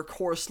of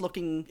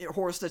workhorse-looking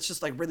horse that's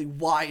just really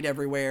wide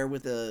everywhere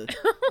with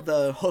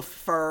the hoof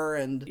fur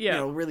and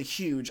really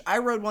huge. I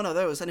rode one of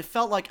those, and it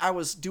felt like I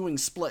was doing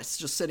splits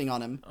just sitting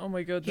on him. Oh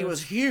my goodness. He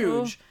was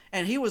huge.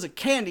 And he was a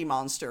candy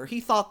monster.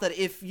 He thought that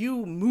if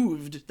you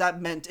moved,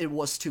 that meant it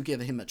was to give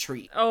him a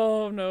treat.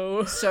 Oh,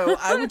 no. So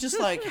I would just,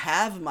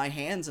 have my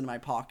hands in my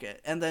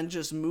pocket and then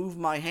just move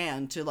my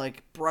hand to,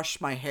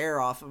 brush my hair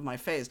off of my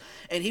face.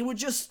 And he would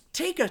just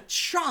take a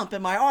chomp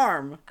in my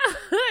arm.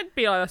 It'd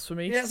be like, that's for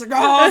me. Yeah, it's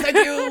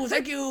oh,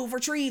 thank you for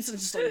treats. And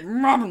just,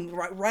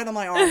 right on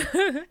my arm.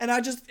 And I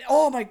just,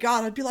 oh, my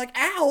God. I'd be like,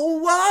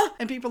 ow.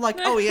 And people are like,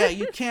 oh, yeah,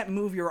 you can't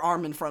move your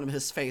arm in front of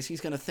his face.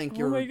 He's going to think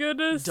you're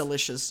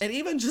delicious. And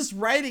even just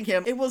riding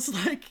him, it was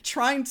like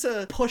trying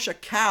to push a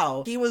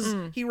cow.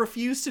 He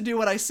refused to do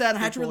what I said. I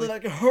had to really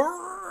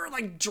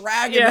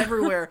drag him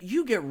everywhere.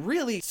 You get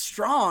really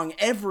strong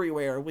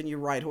everywhere when you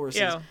ride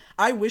horses. Yeah.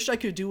 I wish I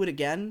could do it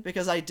again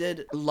because I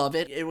did love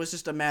it. It was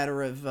just a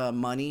matter of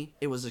money.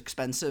 It was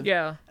expensive.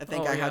 Yeah. I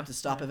think I had to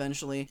stop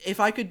eventually. If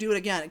I could do it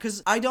again,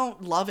 because I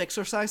don't love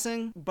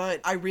exercising,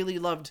 but I really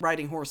loved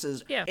riding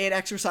horses. Yeah. It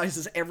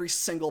exercises every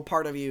single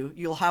part of you.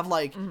 You'll have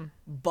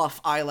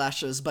buff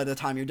eyelashes by the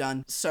time you're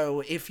done.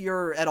 So if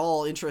you're at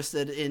all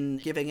interested in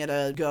giving it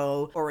a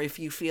go, or if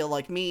you feel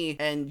like me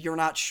and you're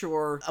not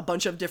sure a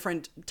bunch of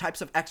different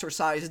types of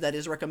exercise that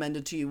is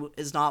recommended to you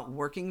is not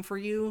working for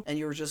you and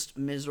you're just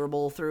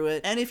miserable through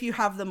it, and if you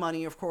have the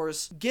money, of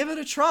course, give it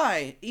a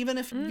try. Even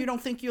if you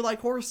don't think you like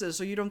horses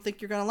or you don't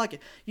think you're gonna like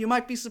it, you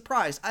might be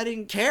surprised. I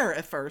didn't care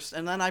at first,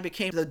 and then I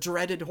became the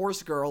dreaded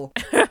horse girl.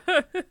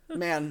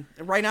 Man,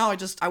 right now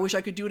I wish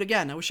I could do it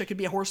again. I wish I could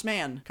be a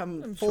horseman.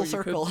 Come full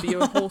circle. You could be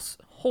a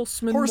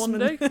horseman one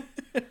day.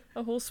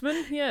 A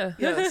horseman, yeah.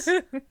 Yes.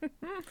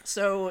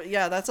 So,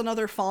 yeah, that's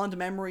another fond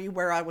memory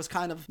where I was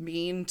kind of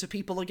mean to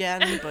people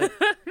again, but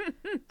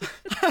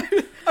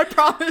I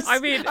promise.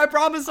 I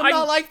promise I'm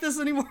not like this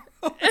anymore.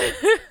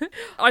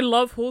 I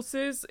love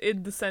horses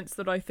in the sense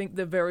that I think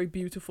they're very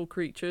beautiful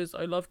creatures.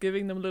 I love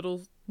giving them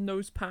little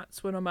nose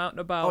pats when I'm out and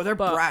about. Oh, they're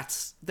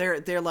brats. They're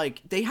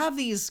they have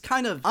these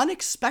kind of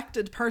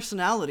unexpected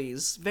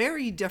personalities,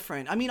 very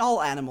different. I mean,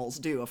 all animals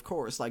do, of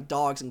course. Like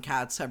dogs and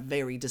cats have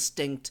very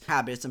distinct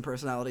habits and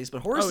personalities,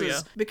 but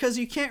horses, because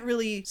you can't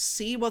really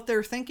see what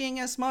they're thinking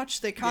as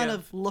much, they kind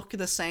of look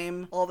the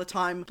same all the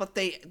time, but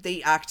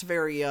they act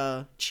very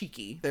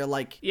cheeky. They're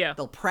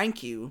they'll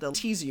prank you, they'll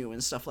tease you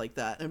and stuff like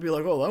that, and be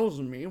like, oh, that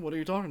wasn't me. What are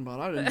you talking about?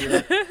 I didn't do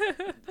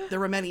that. There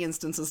were many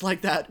instances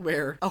like that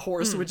where a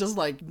horse would just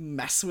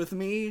mess with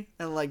me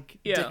and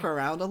dick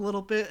around a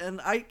little bit,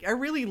 and I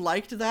really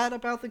liked that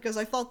about them because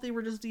I thought they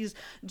were just these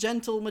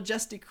gentle,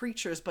 majestic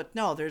creatures, but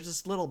no, they're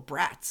just little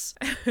brats.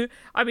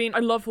 I mean, I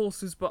love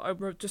horses, but I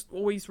just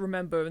always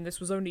remember, and this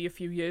was only a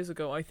few years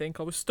ago, I think,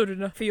 I was stood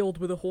in a field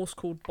with a horse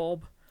called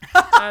Bob.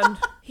 And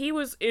he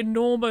was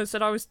enormous,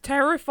 and I was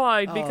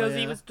terrified because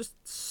he was just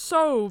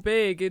so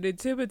big and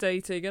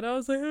intimidating, and I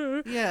was like,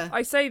 oh. Yeah.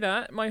 I say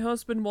that my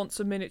husband wants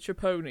a miniature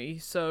pony,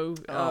 so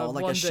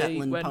like one a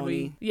Shetland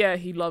pony.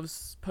 He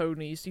loves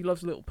ponies. He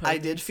loves little ponies. I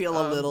did feel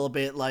a little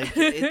bit like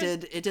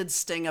it did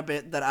sting a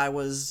bit that I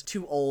was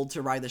too old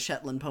to ride the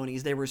Shetland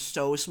ponies. They were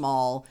so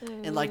small,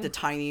 and the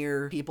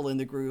tinier people in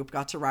the group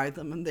got to ride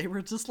them, and they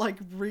were just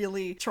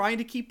really trying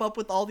to keep up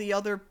with all the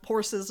other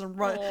horses, and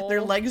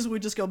their legs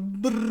would just go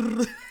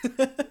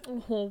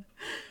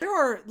There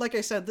are, like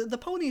I said, the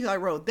ponies I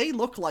rode, they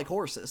look like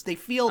horses. They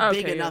feel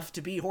big enough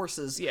to be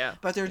horses,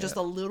 but they're just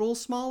a little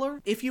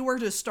smaller. If you were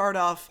to start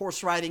off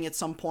horse riding at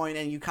some point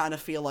and you kind of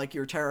feel like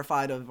you're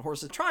terrified of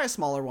horses, try a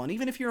smaller one.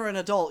 Even if you're an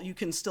adult, you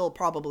can still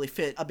probably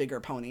fit a bigger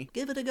pony.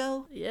 Give it a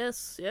go.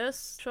 Yes,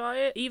 try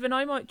it. Even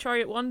I might try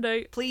it one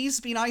day. Please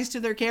be nice to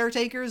their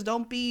caretakers.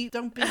 Don't be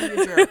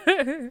a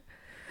jerk.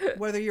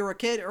 whether you're a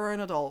kid or an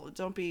adult.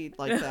 Don't be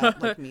like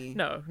that, like me.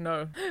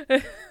 No.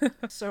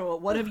 So,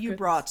 what have you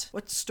brought?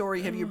 What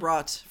story have you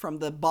brought from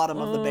the bottom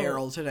of the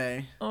barrel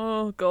today?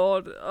 Oh,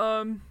 God.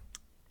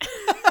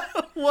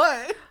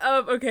 What?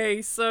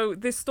 Okay, so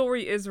this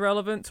story is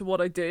relevant to what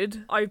I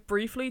did. I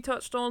briefly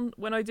touched on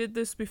when I did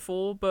this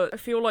before, but I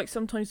feel like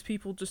sometimes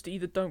people just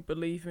either don't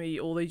believe me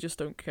or they just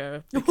don't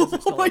care because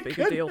it's not that big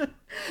a deal. When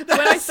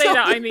I say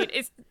that, I mean,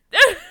 it's...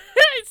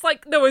 It's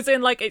like, no, as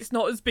in, like, it's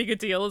not as big a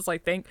deal as I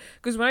think.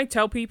 Because when I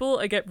tell people,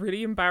 I get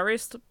really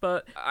embarrassed.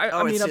 But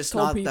I mean, it's I've just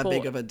told not people, that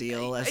big of a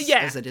deal as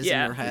it is in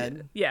your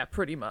head. Yeah,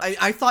 pretty much.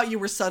 I thought you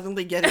were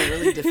suddenly getting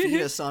really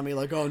defeatist on me,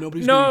 like, oh,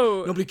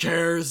 nobody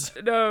cares.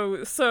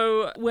 No,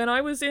 so when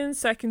I was in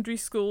secondary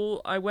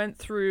school, I went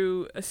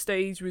through a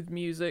stage with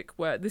music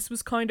where this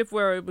was kind of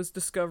where I was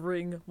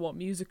discovering what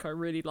music I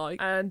really like.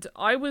 And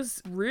I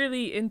was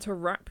really into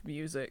rap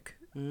music.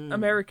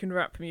 American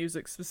rap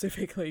music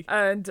specifically,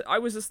 and I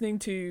was listening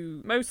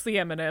to mostly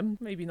Eminem.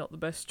 Maybe not the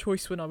best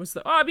choice when I was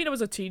there. I was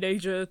a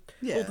teenager.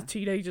 All the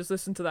teenagers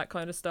listen to that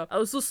kind of stuff. I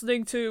was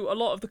listening to a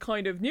lot of the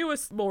kind of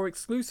newest, more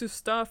exclusive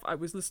stuff. I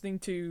was listening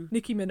to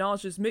Nicki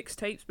Minaj's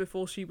mixtapes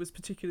before she was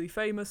particularly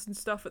famous and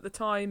stuff at the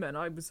time, and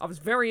I was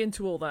very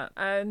into all that,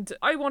 and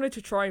I wanted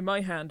to try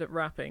my hand at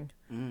rapping.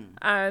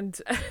 And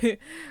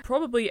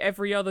probably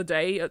every other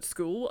day at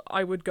school,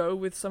 I would go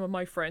with some of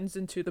my friends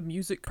into the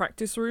music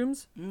practice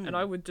rooms, and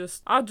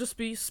I'd just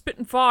be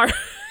spitting fire.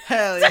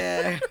 Hell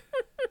yeah.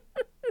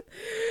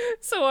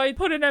 So I'd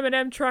put an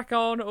Eminem track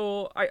on,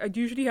 or I'd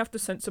usually have to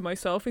censor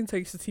myself in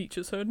case the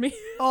teachers heard me.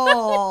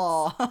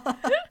 Oh.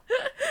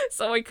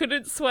 So I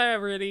couldn't swear,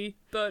 really.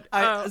 But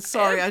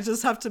sorry, I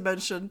just have to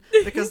mention,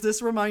 because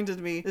this reminded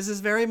me, this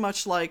is very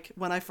much like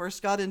when I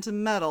first got into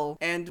metal,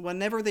 and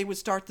whenever they would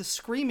start the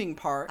screaming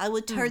part, I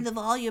would turn the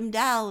volume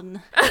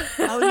down.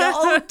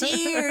 Oh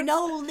dear,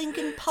 no,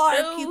 Linkin Park,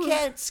 you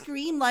can't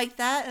scream like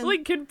that. And,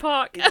 Linkin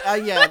Park.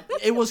 Yeah,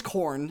 it was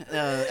Korn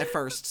at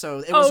first, so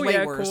it was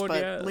way worse, Korn,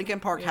 but Linkin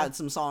Park had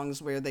some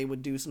songs where they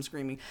would do some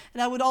screaming,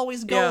 and I would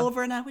always go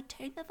over and I would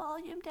turn the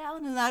volume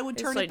down, and I would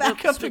turn it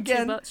back up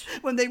again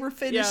when they were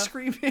finished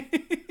screaming.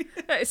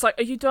 It's like,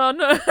 are you done?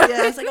 Yeah,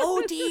 it's like,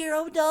 oh dear,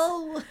 oh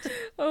no.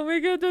 Oh my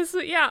goodness.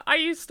 Yeah, I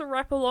used to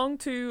rap along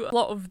to a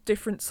lot of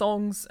different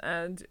songs,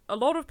 and a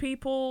lot of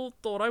people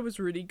thought I was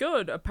really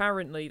good,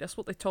 apparently. That's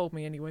what they told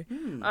me anyway.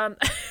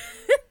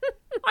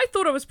 I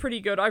thought I was pretty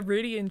good. I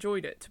really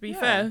enjoyed it, to be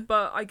fair.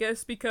 But I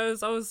guess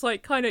because I was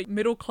like kind of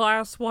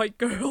middle-class white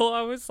girl,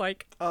 I was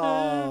like,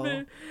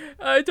 I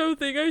don't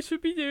think I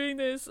should be doing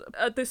this.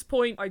 At this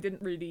point, I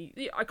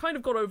kind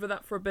of got over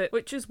that for a bit,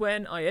 which is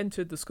when I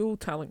entered the school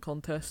talent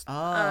contest.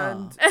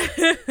 And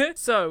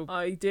so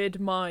I did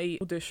my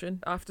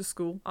audition after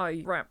school.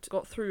 I rapped,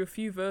 got through a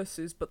few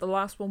verses, but the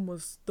last one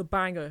was the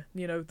banger,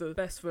 the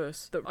best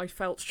verse that I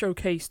felt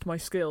showcased my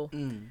skill.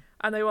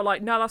 And they were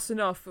like, "No, that's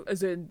enough."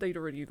 As in, they'd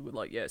already were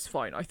like, "Yeah, it's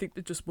fine." I think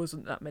there just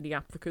wasn't that many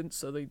applicants,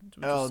 so they.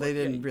 They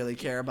didn't really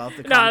care about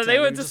the content. No, they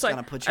were just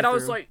like, put you and I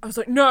was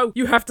like, "No,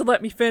 you have to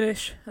let me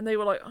finish." And they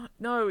were like, oh,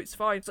 "No, it's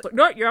fine." It's like,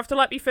 "No, you have to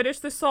let me finish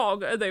this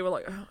song." And they were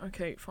like, oh,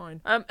 "Okay,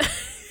 fine."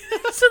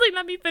 So they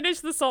let me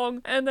finish the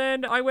song, and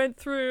then I went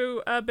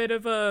through a bit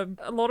of a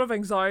lot of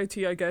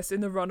anxiety, I guess,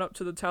 in the run up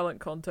to the talent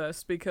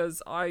contest,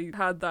 because I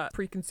had that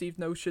preconceived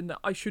notion that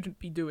I shouldn't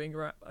be doing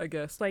rap. I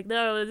guess like,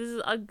 no, this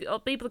is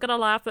people are gonna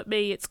laugh at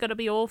me. It's gonna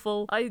be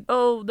awful. But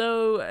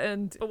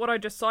what I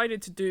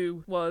decided to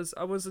do was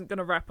I wasn't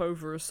gonna rap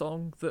over a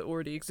song that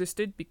already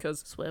existed because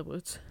swear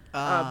words.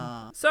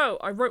 So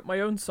I wrote my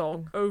own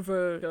song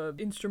over the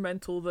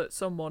instrumental that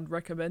someone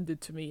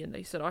recommended to me, and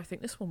they said, I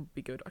think this one would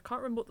be good. I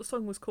can't remember what the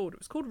song was called. It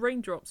was called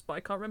Raindrops, but I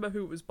can't remember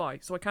who it was by.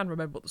 So I can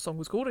remember what the song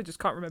was called. I just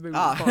can't remember who it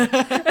was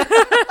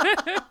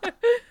by.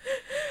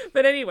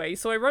 But anyway,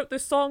 so I wrote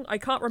this song. I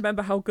can't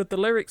remember how good the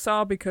lyrics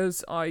are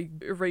because I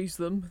erased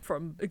them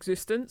from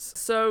existence.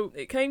 So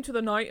it came to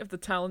the night of the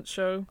talent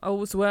show. I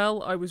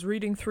was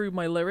reading through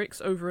my lyrics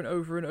over and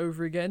over and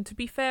over again. To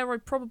be fair, I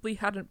probably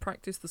hadn't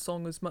practiced the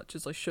song as much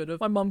as I should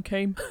have. My mum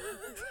came,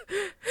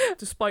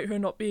 despite her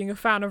not being a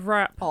fan of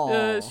rap.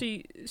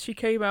 She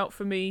came out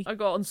for me. I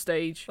got on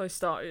stage. I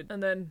started,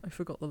 and then I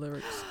forgot the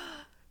lyrics.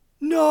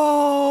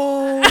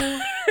 No.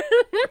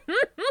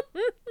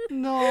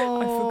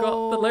 No. I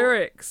forgot the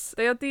lyrics.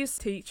 They had these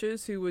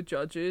teachers who were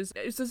judges.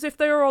 It's as if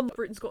they were on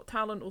Britain's Got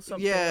Talent or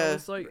something. Yeah, I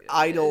was like,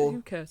 Idol.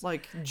 Who cares?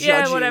 Like, judging.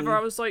 Yeah, whatever.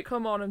 I was like,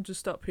 come on, I'm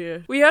just up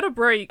here. We had a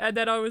break, and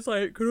then I was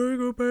like, can I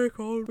go back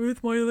on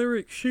with my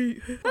lyric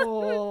sheet?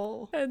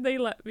 Oh. And they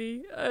let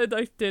me, and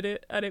I did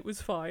it, and it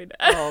was fine.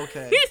 Oh,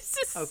 okay.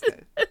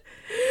 Okay.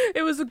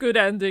 It was a good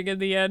ending in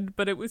the end,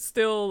 but it was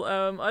still,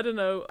 I don't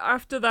know.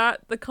 After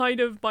that, the kind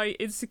of my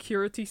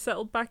insecurity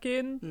settled back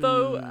in,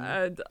 though,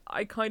 and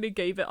I kind of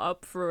gave it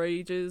up for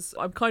ages.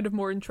 I'm kind of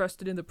more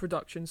interested in the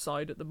production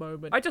side at the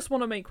moment. I just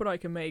want to make what I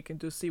can make and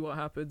just see what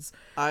happens.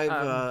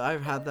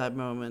 I've had that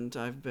moment.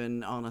 I've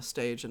been on a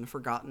stage and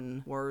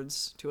forgotten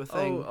words to a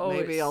thing.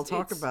 Maybe I'll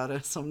talk about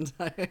it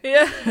someday.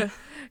 Yeah,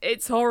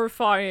 it's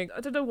horrifying. I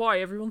don't know why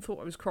everyone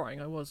thought I was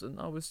crying. I wasn't.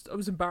 I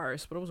was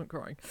embarrassed, but I wasn't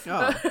crying.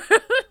 Oh.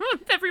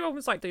 everyone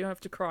was like, do you have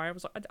to cry? I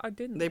was like, I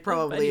didn't. They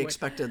probably anyway.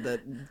 expected that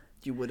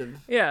you would have.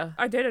 Yeah,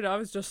 I did it. I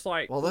was just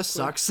like, well, this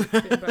sucks.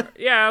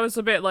 Yeah, I was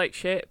a bit like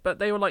shit, but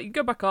they were like, you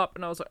go back up,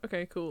 and I was like,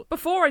 okay, cool.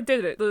 Before I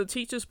did it, the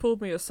teachers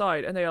pulled me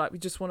aside, and they were like, we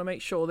just want to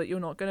make sure that you're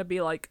not going to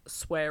be like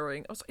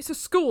swearing. I was like, it's a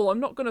school, I'm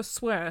not going to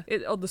swear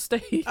on the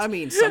stage. I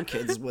mean, some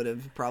kids would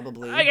have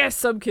probably. I guess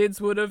some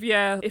kids would have,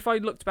 yeah. If I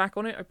looked back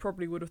on it, I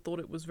probably would have thought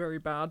it was very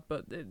bad,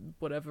 but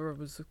whatever, I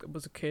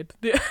was a kid.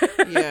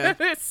 Yeah.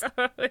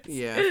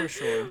 Yeah, for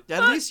sure.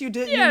 At least you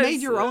did. You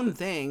made your own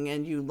thing,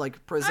 and you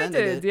like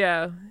presented it.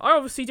 Yeah. I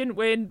obviously didn't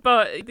win,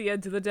 but at the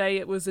end of the day,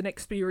 it was an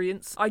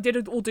experience. I did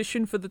an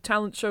audition for the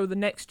talent show the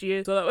next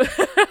year, so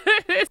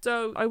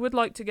so I would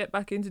like to get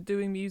back into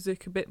doing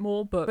music a bit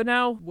more, but for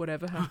now,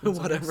 whatever happens.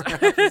 Whatever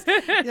happens.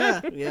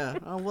 Yeah.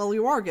 Well,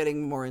 you are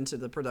getting more into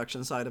the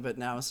production side of it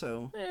now,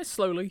 so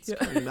slowly. It's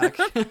coming back.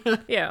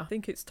 Yeah, I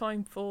think it's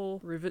time for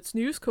Rivet's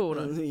News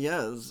Corner.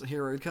 Yes,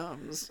 here it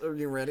comes. Are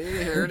you ready?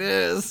 Here it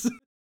is.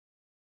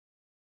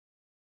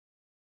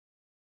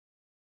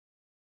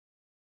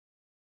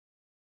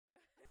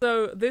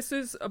 So this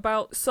is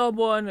about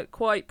someone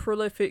quite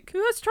prolific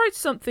who has tried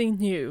something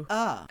new.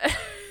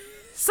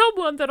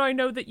 Someone that I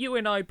know that you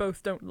and I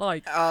both don't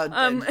like.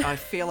 I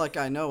feel like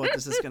I know what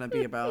this is going to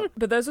be about.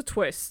 But there's a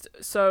twist.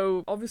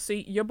 So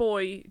obviously your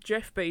boy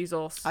Jeff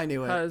Bezos I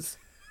knew it.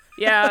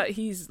 Yeah,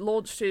 he's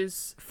launched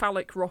his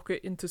phallic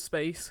rocket into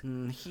space.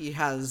 He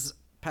has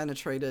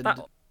penetrated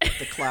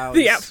the clouds.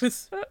 The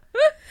atmosphere.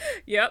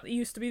 Yeah, he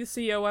used to be the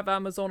CEO of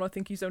Amazon. I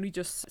think he's only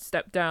just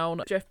stepped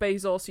down. Jeff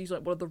Bezos, he's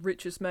like one of the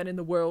richest men in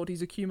the world.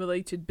 He's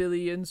accumulated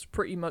billions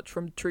pretty much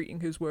from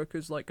treating his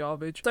workers like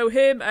garbage. So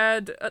him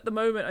and, at the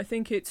moment, I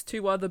think it's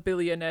 2 other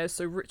billionaires,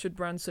 so Richard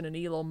Branson and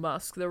Elon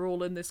Musk, they're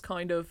all in this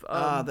kind of...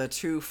 the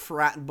 2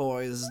 frat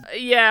boys.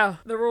 Yeah,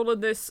 they're all in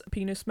this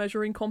penis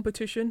measuring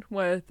competition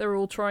where they're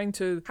all trying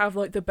to have,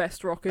 like, the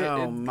best rocket.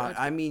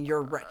 I mean,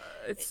 you're right.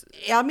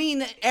 I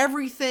mean,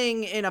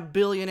 everything in a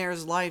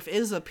billionaire's life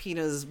is a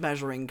penis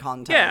measuring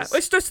contest. Yeah,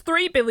 it's just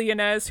 3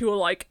 billionaires who are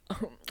like,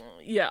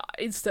 yeah,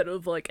 instead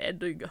of like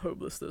ending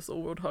homelessness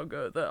or world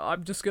hunger, that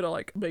I'm just gonna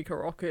like make a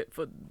rocket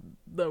for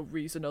no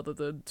reason other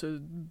than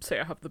to say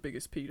I have the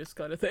biggest penis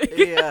kind of thing.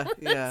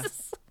 Yeah.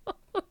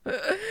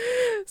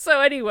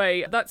 So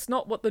anyway, that's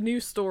not what the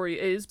news story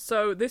is.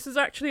 So this is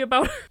actually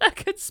about a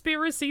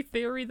conspiracy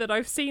theory that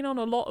I've seen on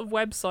a lot of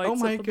websites. Oh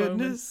my at the goodness.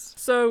 moment.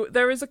 So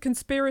there is a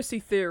conspiracy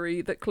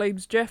theory that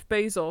claims Jeff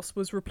Bezos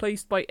was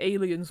replaced by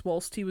aliens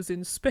whilst he was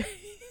in space.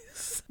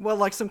 Well,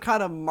 like some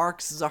kind of Mark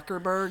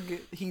Zuckerberg,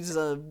 he's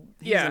an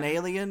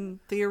alien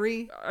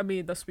theory. I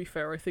mean, let's be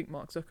fair, I think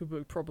Mark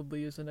Zuckerberg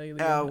probably is an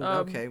alien. Oh,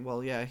 okay,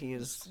 well, yeah, he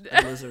is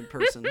a lizard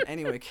person.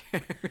 Anyway,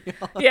 carry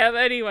on. Yeah, but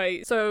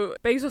anyway, so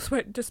Bezos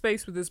went to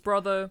space with his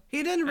brother.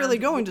 He didn't really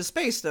go into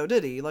space, though,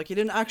 did he? Like, he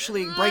didn't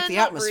actually break the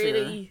atmosphere.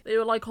 Really. They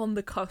were, like, on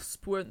the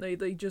cusp, weren't they?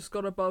 They just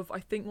got above, I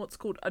think what's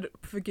called,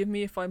 forgive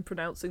me if I'm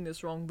pronouncing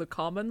this wrong, the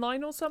Kármán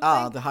line or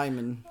something? The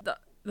hymen.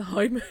 The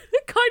hymen.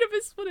 It kind of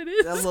is what it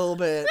is. A little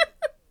bit.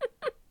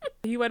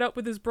 He went up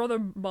with his brother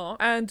Mark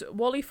and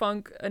Wally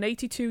Funk, an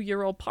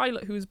 82-year-old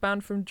pilot who was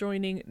banned from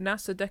joining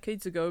NASA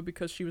decades ago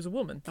because she was a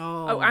woman.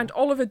 Oh, and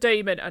Oliver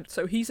Damon, and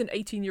so he's an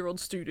 18-year-old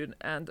student,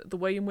 and the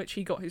way in which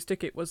he got his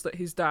ticket was that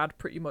his dad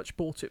pretty much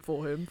bought it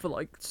for him for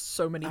like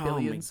so many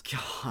billions. Oh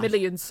my God.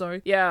 Millions,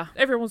 sorry. Yeah.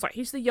 Everyone's like,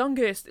 he's the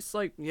youngest. It's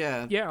like,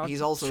 yeah.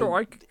 He's also,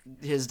 sure,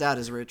 his dad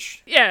is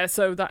rich. Yeah,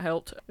 so that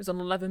helped. It was an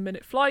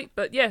 11-minute flight,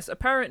 but yes,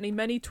 apparently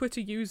many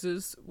Twitter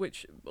users,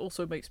 which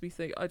also makes me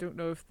think, I don't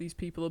know if these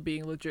people are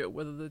being legit,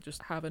 whether they're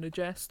just having a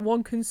jest.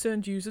 One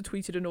concerned user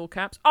tweeted in all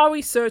caps, "Are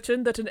we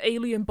certain that an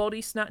alien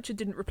body snatcher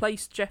didn't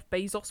replace Jeff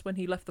Bezos when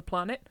he left the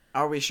planet?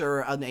 Are we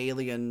sure an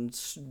alien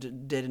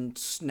didn't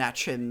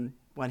snatch him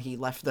when he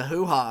left the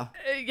hoo-ha?"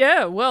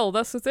 Yeah, well,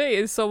 that's the thing,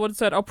 is someone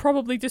said, "I'll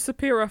probably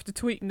disappear after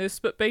tweeting this,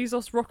 but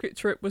Bezos' rocket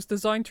trip was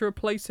designed to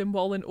replace him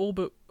while in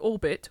orbit.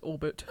 Orbit.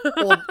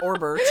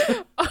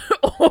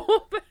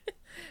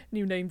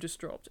 New name just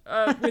dropped.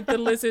 With the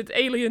lizard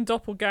alien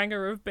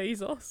doppelganger of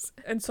Bezos."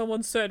 And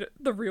someone said,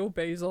 "The real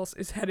Bezos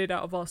is headed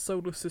out of our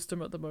solar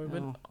system at the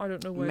moment." I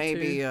don't know where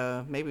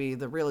maybe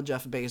the real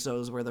Jeff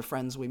Bezos were the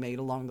friends we made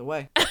along the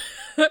way.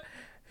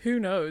 Who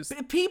knows?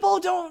 People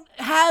don't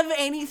have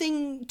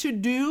anything to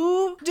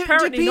do? Do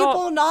not.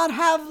 people not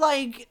have,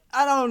 like,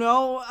 I don't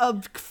know,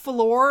 a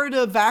floor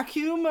to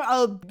vacuum,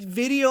 a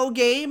video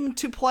game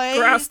to play,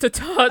 grass to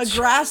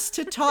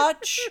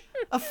touch,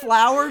 a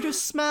flower to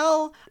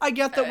smell? I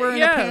get that we're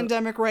in a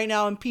pandemic right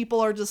now and people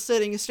are just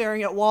sitting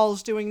staring at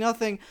walls doing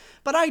nothing,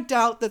 but I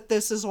doubt that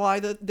this is why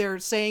they're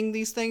saying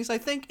these things. I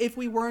think if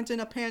we weren't in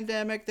a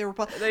pandemic, they're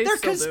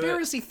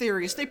conspiracy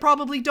theories. They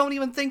probably don't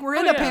even think we're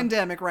in a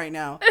pandemic right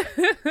now.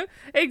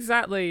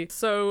 Exactly.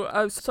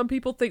 So some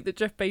people think that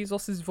Jeff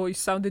Bezos' voice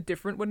sounded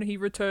different when he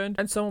returned,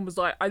 and someone was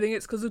like, "I think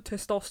it's because of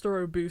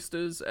testosterone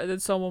boosters," and then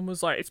someone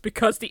was like, "It's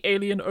because the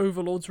alien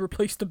overlords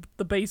replaced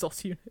the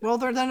Bezos unit." Well,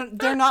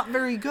 they're not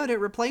very good at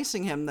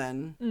replacing him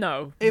then.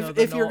 No.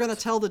 If you're going to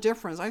tell the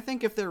difference. I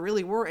think if there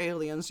really were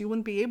aliens, you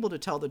wouldn't be able to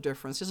tell the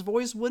difference. His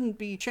voice wouldn't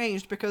be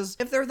changed, because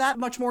if they're that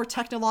much more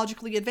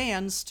technologically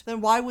advanced,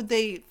 then why would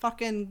they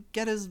fucking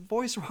get his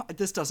voice wrong?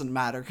 This doesn't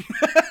matter.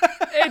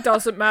 It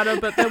doesn't matter,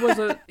 but there was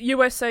a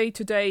USA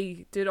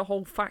Today did a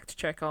whole fact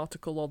check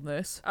article on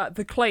this.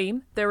 The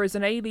claim, there is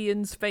an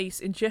alien's face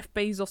in Jeff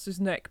Bezos'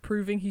 neck,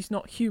 proving he's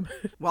not human.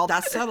 Well,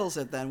 that settles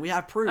it then. We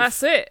have proof.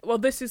 That's it. Well,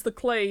 this is the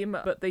claim,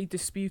 but they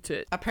dispute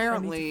it.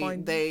 Apparently,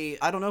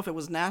 I don't know if it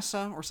was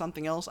NASA or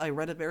something else. I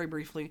read it very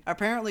briefly.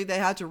 Apparently, they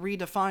had to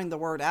redefine the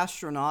word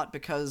astronaut,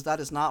 because that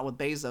is not what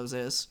Bezos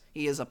is.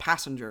 He is a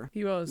passenger.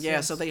 He was. Yeah,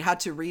 yes. so they had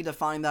to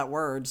redefine that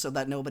word so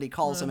that nobody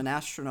calls him an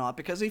astronaut.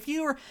 Because if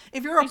you're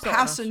a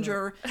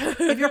passenger,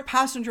 if you're a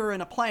passenger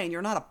in a plane,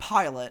 you're not a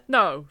pilot.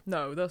 No,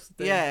 that's the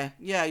thing.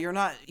 Yeah, you're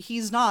not.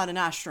 He's not an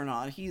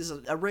astronaut. He's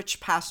a rich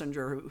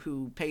passenger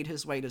who paid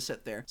his way to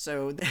sit there.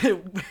 So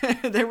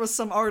there was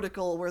some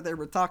article where they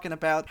were talking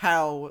about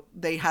how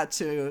they had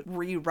to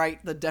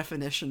rewrite the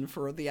definition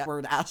for the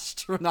word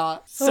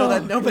astronaut so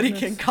that nobody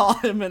can call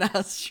him an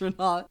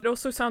astronaut. It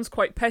also sounds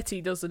quite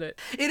petty, doesn't it?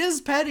 It is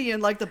petty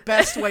in like the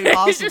best way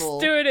possible.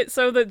 Just doing it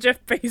so that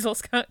Jeff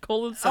Bezos can't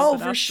call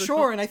himself an astronaut.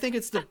 Sure, and I think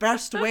it's the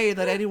best way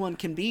that anyone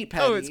can be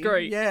petty. Oh, it's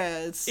great. Yeah,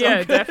 it's so yeah,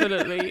 good.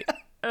 Definitely.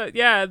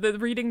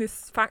 Reading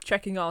this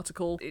fact-checking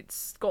article,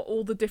 it's got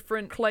all the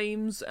different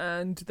claims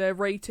and their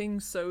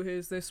ratings. So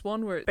here's this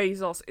one where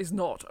Bezos is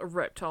not a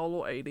reptile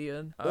or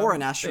alien. Or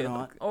an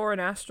astronaut.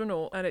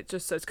 And it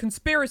just says,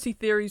 conspiracy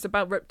theories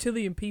about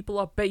reptilian people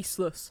are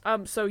baseless.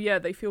 So yeah,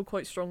 they feel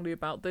quite strongly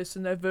about this,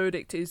 and their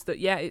verdict is that,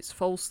 yeah, it's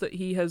false that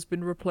he has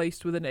been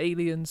replaced with an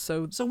alien,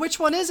 so which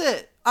one is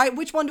it?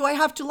 Which one do I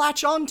have to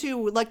latch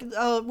onto? Like,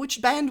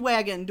 which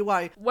bandwagon do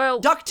I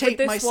duct tape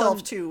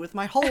myself to with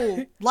my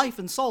whole life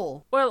and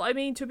soul? Well, I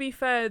mean, to be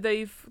fair,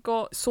 they've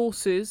got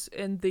sources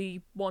in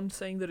the one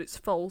saying that it's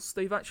false.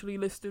 They've actually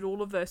listed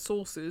all of their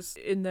sources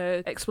in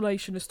their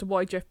explanation as to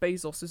why Jeff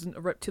Bezos isn't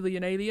a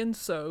reptilian alien,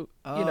 so,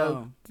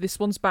 this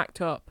one's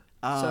backed up.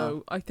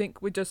 So I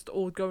think we're just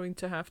all going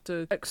to have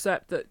to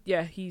accept that,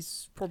 yeah,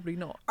 he's probably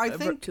not a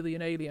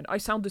reptilian alien. I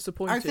sound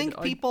disappointed. I think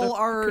people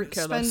are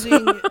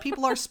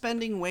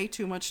spending way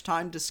too much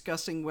time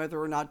discussing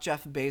whether or not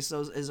Jeff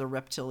Bezos is a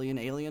reptilian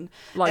alien,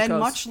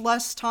 much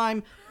less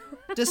time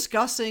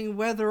discussing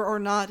whether or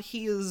not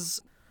he is.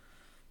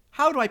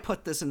 How do I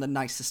put this in the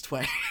nicest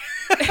way?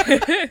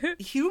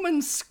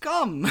 Human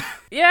scum.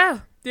 Yeah,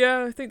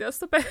 I think that's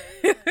the best.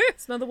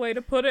 It's another way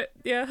to put it.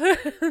 Yeah.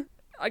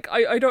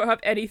 I don't have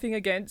anything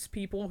against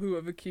people who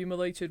have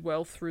accumulated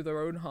wealth through their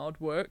own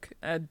hard work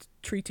and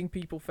treating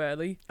people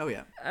fairly. Oh,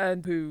 yeah.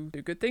 And who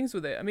do good things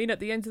with it. I mean, at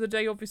the end of the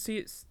day, obviously,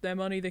 it's their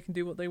money. They can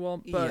do what they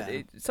want. But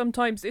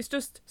sometimes it's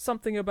just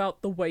something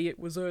about the way it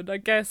was earned, I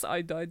guess.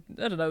 I don't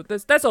know.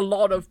 There's a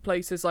lot of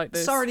places like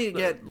this. Sorry to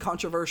get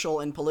controversial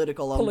and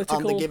political on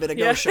the Give It a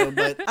Go show,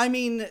 but I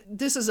mean,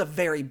 this is a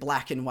very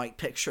black and white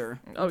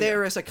picture.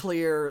 There is a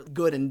clear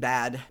good and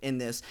bad in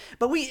this.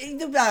 But we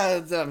don't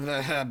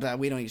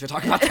need to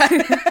talk about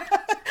that.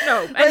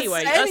 No,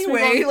 anyway,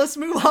 let's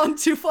move on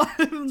to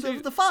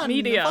the fun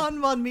media.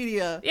 The fun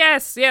media.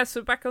 Yes,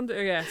 so back on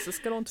let's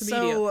get on to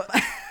media.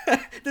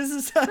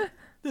 So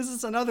this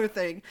is another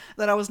thing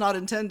that I was not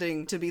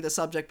intending to be the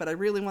subject, but I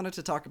really wanted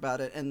to talk about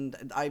it,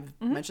 and I've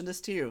mentioned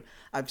this to you.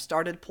 I've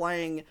started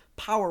playing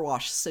Power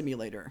Wash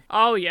Simulator.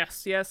 Oh,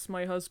 yes,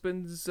 my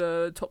husband's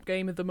top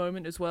game at the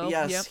moment as well.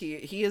 Yes,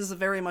 he is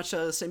very much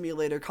a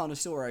simulator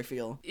connoisseur, I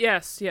feel.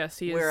 Yes, he is.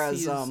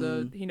 Whereas,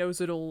 he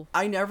knows it all.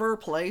 I never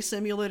play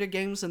simulator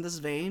games in this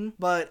vein,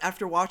 but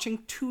after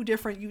watching 2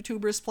 different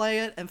YouTubers play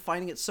it and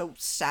finding it so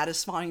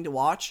satisfying to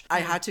watch,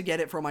 I had to get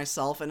it for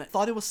myself, and I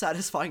thought it was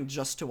satisfying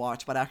just to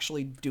watch, but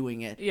actually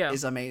doing it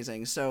is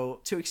amazing.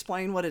 So, to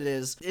explain what it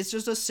is, it's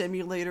just a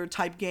simulator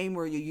type game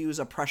where you use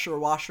a pressure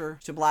washer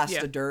to blast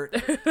the dirt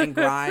and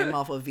grime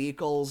off of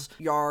vehicles,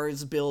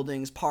 yards,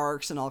 buildings,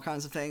 parks, and all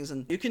kinds of things.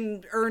 And you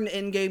can earn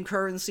in-game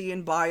currency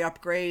and buy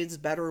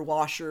upgrades, better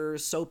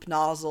washers, soap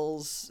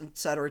nozzles,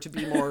 etc. to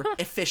be more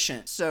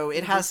efficient. So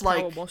it has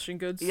power washing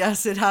goods.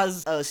 Yes, it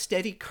has a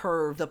steady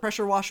curve. The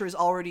pressure washer is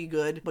already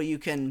good, but you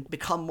can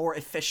become more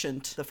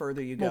efficient the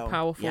further you go. More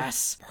powerful.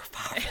 Yes, more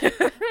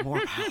powerful.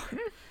 More power.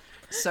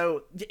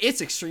 So it's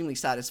extremely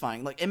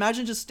satisfying. Like,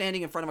 imagine just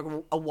standing in front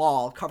of a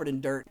wall covered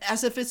in dirt,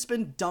 as if it's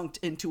been dunked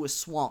into a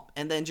swamp,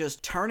 and then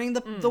just turning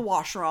the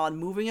washer on,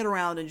 moving it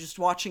around, and just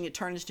watching it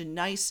turn into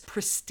nice,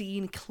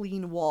 pristine,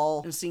 clean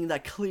wall, and seeing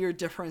that clear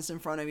difference in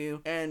front of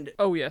you. And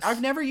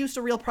I've never used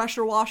a real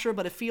pressure washer,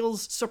 but it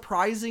feels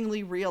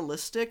surprisingly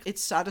realistic.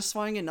 It's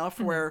satisfying enough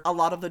where a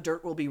lot of the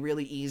dirt will be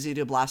really easy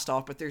to blast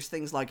off, but there's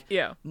things like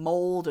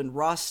mold and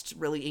rust,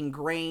 really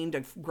ingrained,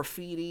 and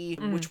graffiti,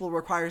 which will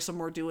require some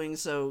more doing,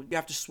 so you have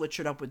have to switch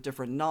it up with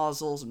different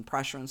nozzles and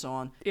pressure and so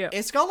on. Yeah.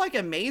 It's got like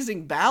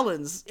amazing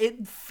balance.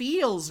 It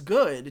feels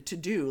good to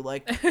do.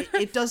 Like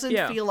it doesn't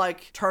feel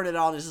like turn it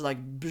on, it's just like,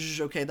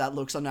 okay, that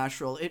looks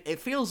unnatural. It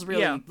feels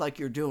really like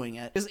you're doing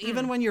it. Because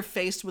even when you're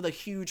faced with a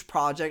huge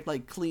project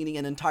like cleaning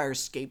an entire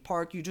skate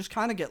park, you just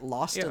kind of get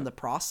lost in the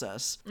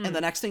process. And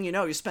the next thing you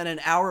know, you spend an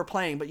hour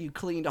playing, but you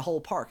cleaned a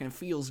whole park and it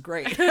feels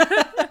great.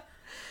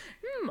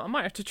 I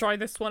might have to try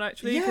this one,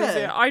 actually.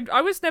 Yeah.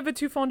 I was never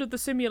too fond of the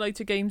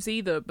simulator games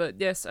either, but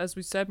yes, as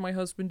we said, my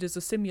husband is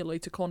a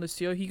simulator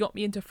connoisseur. He got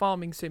me into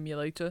Farming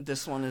Simulator.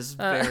 This one is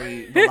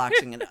very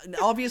relaxing. And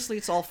obviously,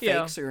 it's all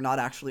fake, so you're not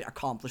actually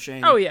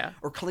accomplishing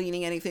or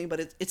cleaning anything, but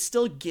it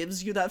still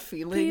gives you that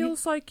feeling.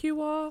 Feels like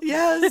you are.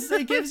 Yes,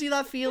 it gives you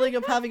that feeling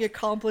of having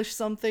accomplished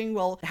something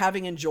while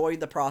having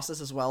enjoyed the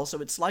process as well. So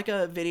it's like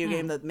a video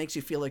game that makes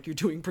you feel like you're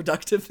doing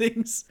productive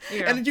things.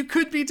 Yeah. And you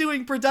could be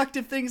doing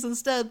productive things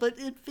instead, but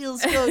it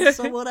feels good,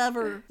 so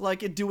whatever.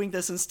 Like doing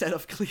this instead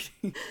of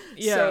cleaning.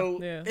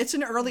 It's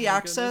an early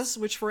access,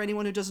 which for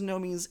anyone who doesn't know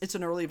means it's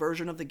an early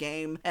version of the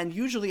game. And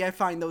usually I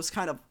find those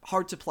kind of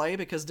hard to play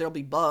because there'll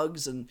be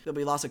bugs and there'll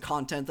be lots of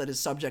content that is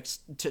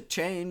subject to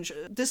change.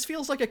 This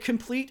feels like a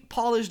complete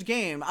polished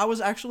game. I was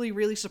actually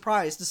really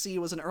surprised to see it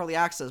was an early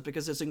access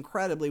because it's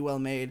incredibly well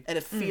made and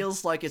it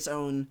feels like its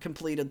own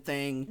completed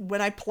thing.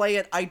 When I play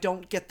it, I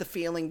don't get the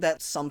feeling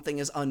that something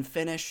is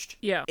unfinished.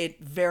 Yeah. It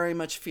very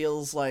much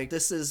feels like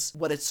this is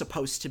what it's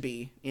supposed to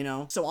be, you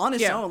know? So on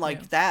its own,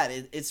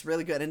 it's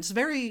really good. And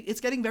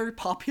it's getting very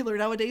popular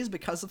nowadays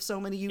because of so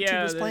many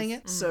YouTubers playing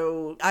it.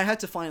 So I had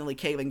to finally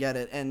cave and get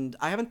it. And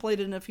I haven't played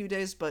it in a few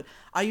days, but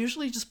I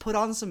usually just put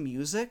on some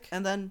music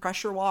and then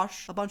pressure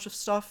wash a bunch of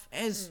stuff.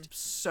 It's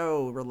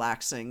so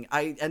relaxing.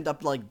 I end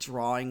up like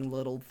drawing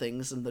little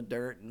things in the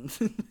dirt and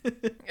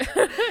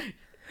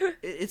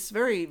it's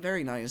very,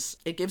 very nice.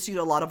 It gives you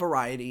a lot of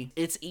variety.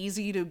 It's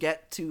easy to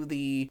get to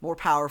the more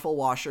powerful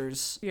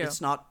washers. Yeah.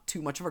 It's not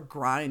too much of a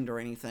grind or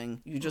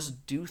anything. You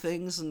just do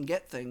things and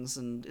get things,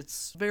 and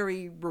it's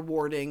very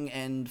rewarding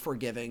and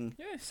forgiving.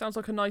 Yeah, sounds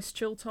like a nice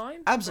chill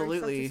time.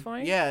 Absolutely.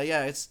 Yeah,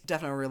 it's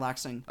definitely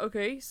relaxing.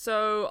 Okay,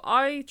 so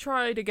I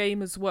tried a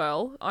game as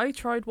well. I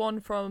tried one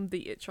from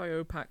the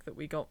itch.io pack that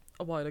we got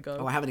a while ago.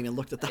 Oh, I haven't even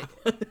looked at that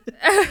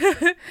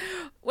one.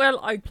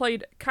 Well, I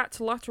played Cat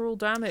Lateral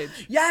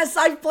Damage. Yes,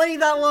 I played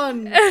that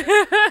one!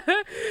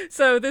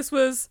 So this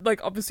was,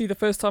 like, obviously the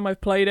first time I've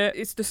played it.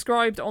 It's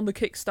described on the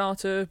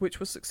Kickstarter, which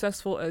was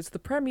successful, as the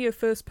premier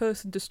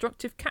first-person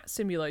destructive cat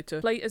simulator.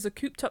 Play as a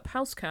cooped-up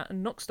house cat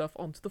and knock stuff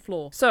onto the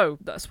floor. So,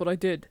 that's what I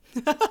did.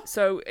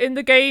 So, in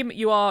the game,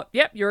 you're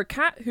a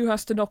cat who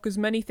has to knock as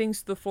many things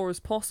to the floor as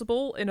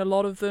possible. In a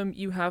lot of them,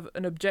 you have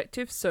an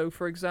objective. So,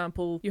 for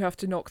example, you have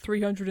to knock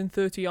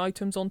 330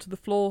 items onto the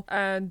floor,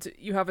 and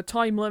you have a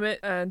time limit,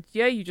 and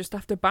you just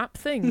have to bap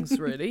things,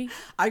 really.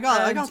 I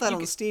got that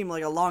on Steam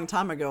like a long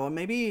time ago, and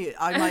maybe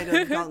I might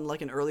have gotten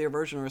like an earlier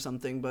version or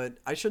something, but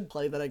I should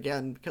play that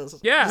again because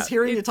just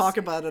hearing you talk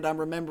about it, I'm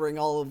remembering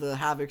all of the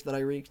havoc that I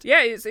wreaked.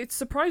 Yeah, it's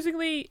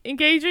surprisingly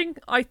engaging.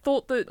 I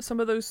thought that some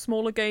of those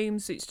smaller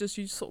games, it's just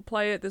you sort of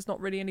play it, there's not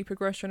really any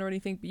progression or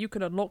anything, but you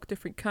can unlock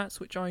different cats,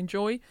 which I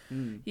enjoy.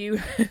 You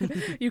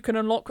can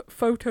unlock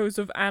photos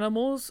of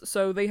animals,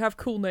 so they have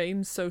cool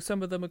names, so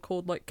some of them are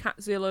called like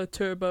Catzilla,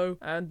 Turbo,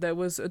 and there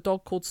was a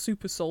dog called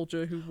Super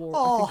Soldier who wore,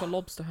 I think, a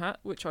lobster hat,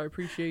 which I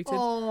appreciated.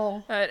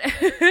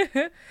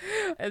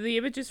 And the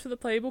images for the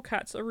playable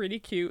cats are really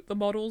cute. The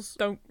models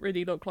don't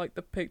really look like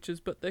the pictures,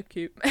 but they're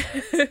cute.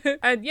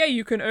 And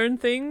you can earn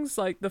things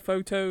like the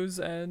photos,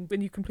 and when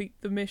you complete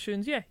the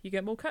missions, you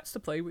get more cats to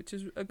play, which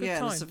is a good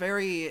time.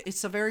 Yeah,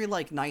 it's a very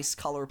like nice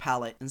color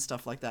palette and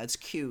stuff like that. It's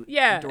cute,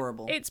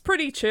 adorable. It's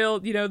pretty chill.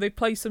 They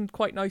play some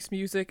quite nice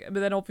music, but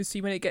then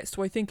obviously when it gets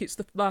to, I think it's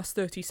the last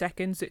 30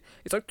 seconds,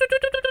 it's like,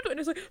 and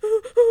it's like,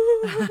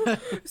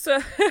 so,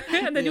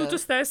 and then you're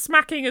just there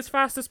smacking as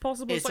fast as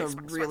possible. It's a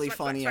really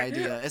funny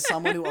idea. As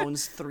someone who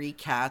owns 3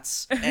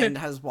 cats and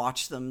has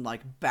watched them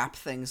like bap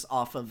things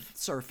off of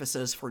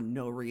surfaces for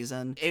no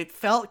reason, it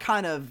felt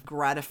kind of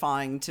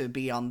gratifying to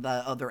be on the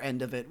other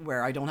end of it,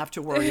 where I don't have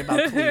to worry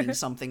about cleaning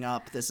something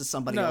up. This is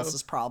somebody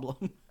else's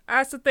problem.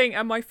 That's the thing,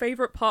 and my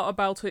favourite part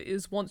about it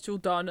is once you're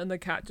done and the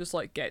cat just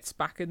like gets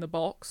back in the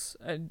box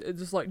and it's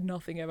just like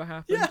nothing ever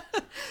happened.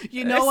 Yeah.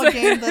 You know a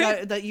game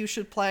that you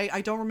should play?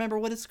 I don't remember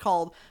what it's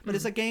called, but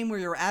it's a game where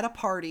you're at a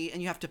party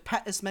and you have to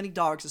pet as many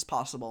dogs as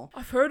possible.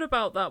 I've heard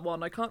about that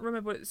one. I can't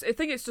remember what it's... I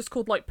think it's just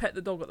called like Pet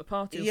the Dog at the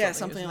Party or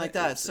something like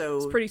that. So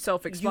it's pretty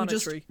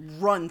self-explanatory. You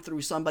just run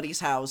through somebody's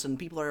house and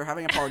people are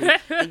having a party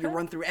and you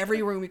run through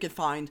every room you can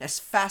find as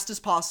fast as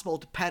possible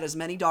to pet as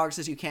many dogs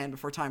as you can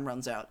before time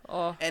runs out.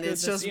 And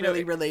it's just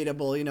really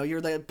relatable.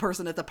 You're the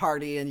person at the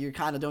party and you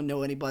kind of don't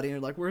know anybody and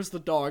you're like, where's the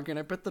dog? And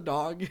I pet the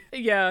dog.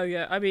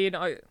 Yeah. I mean,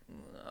 I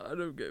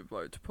don't get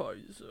invited to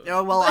parties. So.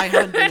 Oh, well, I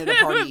haven't been at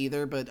a party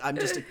either, but I'm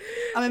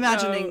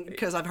imagining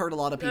because I've heard a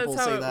lot of people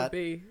say that.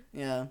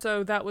 Yeah.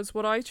 So that was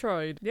what I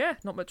tried. Yeah,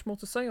 not much more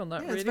to say on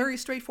that, really. It's very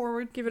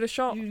straightforward. Give it a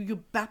shot.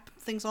 You bap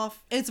things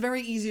off. It's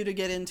very easy to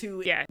get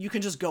into. Yeah. You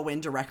can just go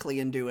in directly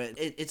and do it.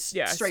 It's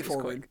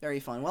straightforward. It's very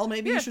fun. Well,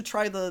 maybe you should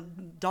try the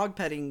dog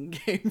petting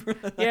game.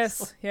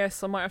 Yes,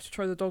 I might have to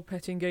try the dog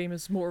petting game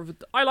as more of a...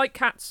 I like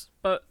cats,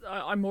 but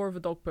I'm more of a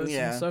dog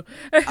person, so...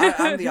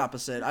 I'm the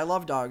opposite. I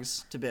love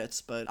dogs to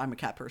bits, but I'm a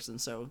cat person,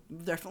 so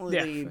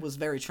definitely was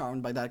very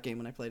charmed by that game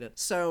when I played it.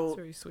 So,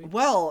 very sweet.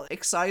 Well,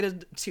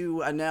 excited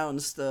to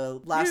announce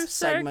the last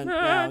segment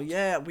now.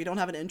 Yeah, we don't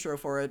have an intro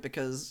for it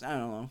because, I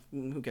don't know,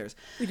 who cares?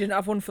 We didn't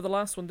have one for the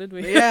last one, did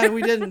we? Yeah,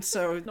 we didn't,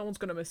 so... No one's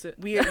gonna miss it.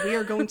 We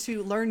are going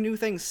to learn new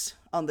things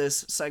on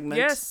this segment.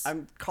 Yes. I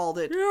called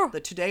it the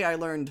Today I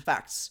Learned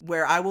Facts,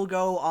 where I will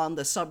go on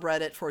the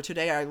subreddit for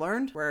Today I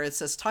Learned, where it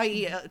says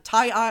I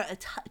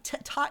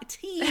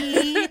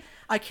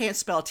can't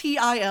spell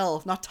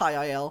T-I-L, not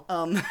T-I-L.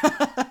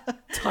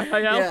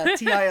 T-I-L? Yeah,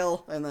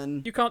 T-I-L, and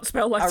then... You can't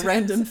spell letters. A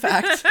random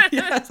fact.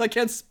 Yes, I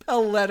can't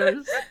spell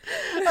letters.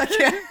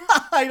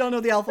 I don't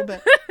know the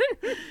alphabet.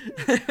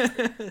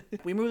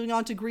 We're moving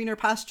on to greener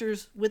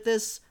pastures with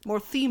this, more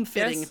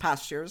theme-fitting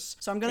pastures.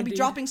 So I'm going to be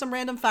dropping some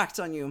random facts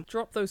on you.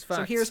 Drop those facts.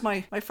 So here's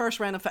my first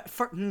random fact.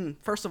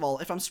 First of all,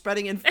 if I'm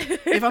spreading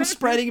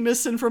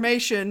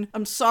misinformation,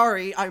 I'm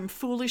sorry. I'm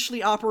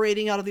foolishly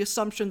operating out of the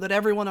assumption that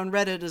everyone on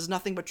Reddit is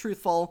nothing but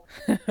truthful.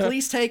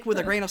 Please take with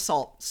a grain of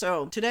salt.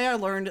 So today I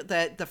learned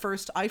that the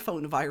first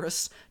iPhone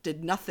virus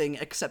did nothing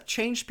except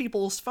change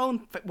people's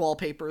phone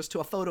wallpapers to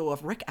a photo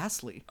of Rick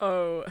Astley.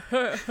 Oh.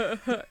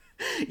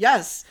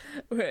 Yes.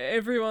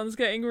 Everyone's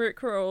getting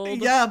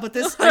rickrolled. Yeah, but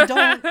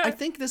I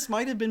think this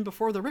might have been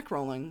before the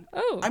rickrolling.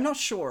 Oh. I'm not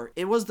sure.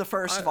 It was the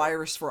first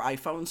virus for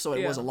iPhone, so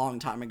it was a long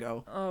time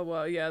ago. Oh,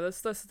 well, yeah,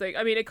 that's the thing.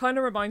 I mean, it kind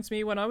of reminds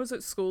me when I was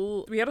at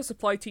school, we had a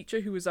supply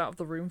teacher who was out of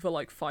the room for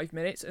like 5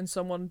 minutes and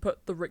someone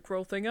put the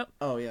rickroll thing up.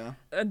 Oh, yeah.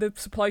 And the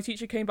supply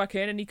teacher came back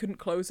in and he couldn't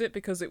close it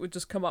because it would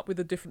just come up with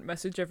a different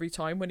message every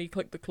time when he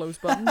clicked the close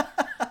button.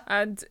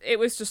 And it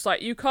was just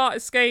like, you can't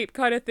escape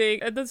kind of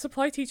thing. And the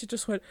supply teacher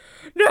just went,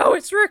 no,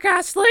 it's Rick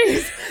Astley.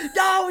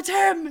 No, it's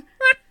him.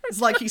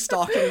 It's like he's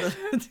stalking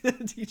the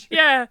teacher.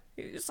 Yeah.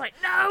 It's like,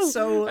 no.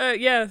 So,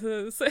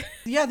 so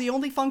yeah, the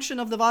only function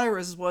of the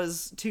virus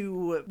was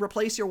to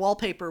replace your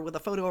wallpaper with a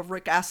photo of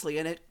Rick Astley,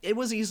 and it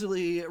was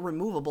easily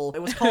removable.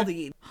 It was called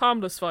the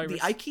harmless virus.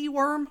 The Ike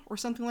worm or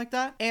something like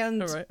that.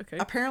 And okay.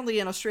 Apparently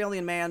an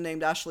Australian man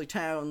named Ashley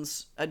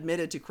Towns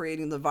admitted to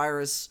creating the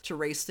virus to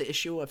raise the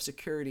issue of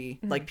security.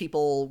 Mm-hmm. Like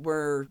people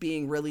were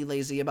being really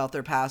lazy about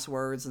their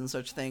passwords and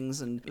such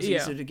things, and it was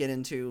easier to get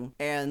into.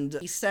 And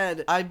he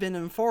said, I've been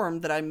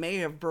informed that I may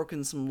have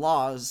broken some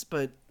laws,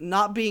 but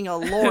not being a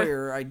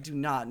lawyer, I do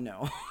not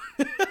know.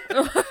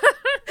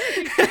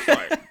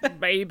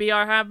 Maybe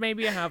I have,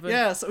 maybe I haven't.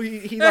 Yeah, so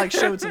he like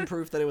showed some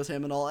proof that it was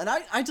him and all. And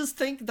I just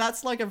think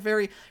that's like a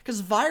very...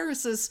 Because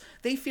viruses,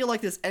 they feel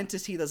like this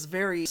entity that's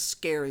very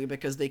scary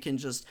because they can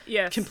just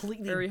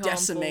completely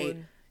decimate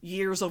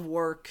years of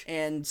work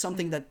and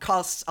something that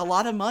costs a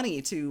lot of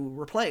money to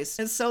replace.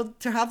 And so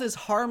to have this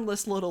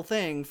harmless little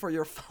thing for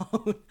your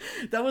phone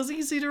that was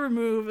easy to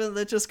remove and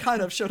that just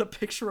kind of showed a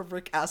picture of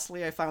Rick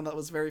Astley, I found that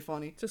was very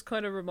funny. Just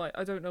kind of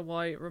I don't know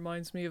why it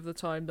reminds me of the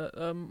time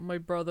that my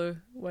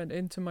brother went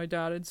into my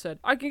dad and said,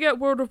 I can get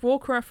World of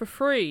Warcraft for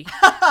free.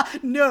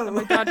 No. And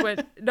my dad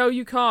went, no,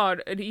 you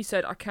can't. And he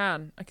said, I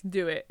can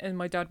do it. And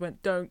my dad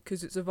went, don't,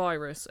 because it's a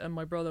virus. And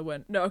my brother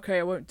went, no, okay,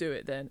 I won't do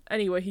it then.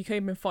 Anyway, he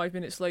came in 5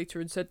 minutes later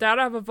and said, Dad,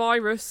 I have a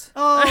virus.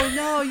 Oh,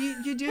 no,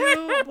 you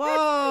do?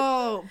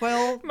 Whoa.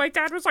 Well, my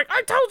dad was like,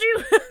 I told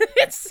you.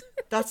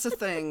 That's the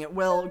thing.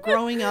 Well,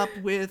 growing up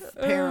with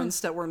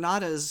parents that were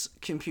not as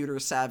computer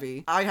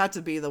savvy, I had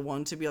to be the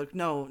one to be like,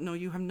 no,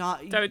 you have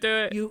not. Don't do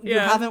it. You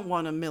haven't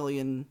won $1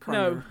 million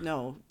kroner.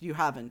 No, you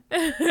haven't.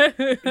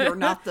 You're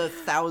not the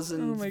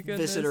 1,000th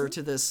visitor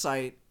to this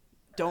site.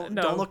 Don't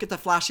look at the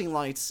flashing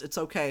lights. It's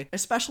okay.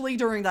 Especially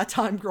during that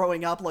time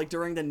growing up, like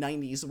during the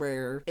 90s,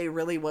 where it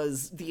really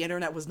was, the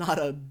internet was not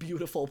a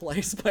beautiful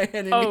place by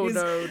any means.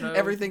 Oh, no.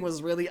 Everything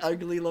was really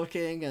ugly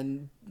looking,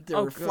 and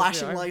there were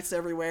flashing lights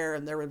everywhere,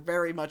 and there would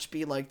very much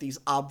be like these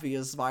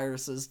obvious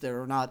viruses that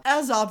are not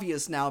as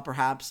obvious now,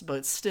 perhaps,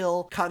 but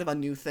still kind of a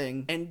new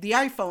thing. And the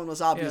iPhone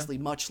was obviously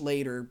much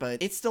later,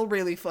 but it's still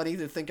really funny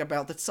to think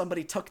about that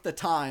somebody took the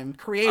time,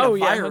 create a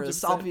virus,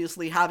 100%.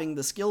 obviously having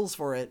the skills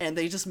for it, and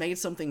they just made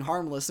something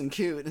harmless and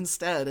cute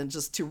instead, and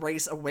just to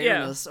raise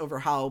awareness over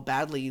how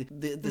badly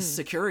the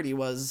security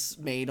was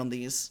made on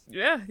these.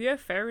 Yeah,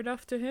 fair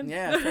enough to him.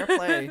 Yeah, fair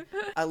play.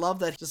 I love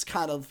that he just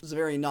kind of was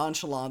very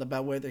nonchalant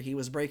about whether he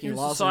was breaking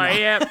laws or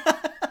not.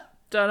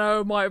 Don't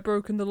know, might have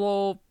broken the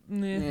law.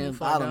 We'll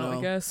find out,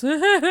 I guess.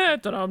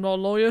 Don't know, I'm not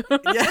a lawyer.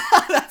 Yeah,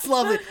 that's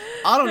lovely.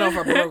 I don't know if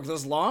I broke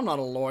this law. I'm not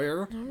a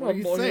lawyer. What do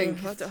you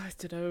think? I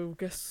don't know.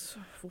 Guess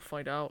we'll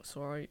find out. It's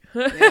alright.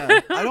 Yeah,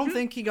 I don't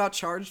think he got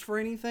charged for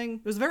anything.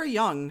 He was very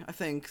young, I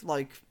think,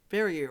 like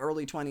very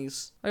early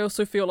 20s. I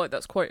also feel like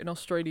that's quite an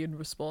Australian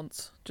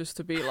response, just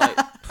to be like,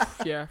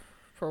 yeah,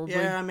 probably.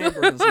 Yeah, I may have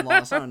broken some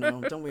laws. I don't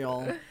know. Don't we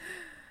all?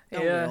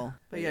 Don't we all?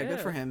 But yeah, good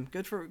for him.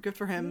 Good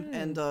for him.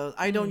 And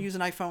I don't use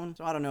an iPhone,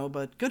 so I don't know.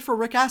 But good for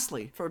Rick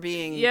Astley for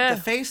being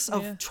the face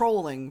of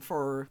trolling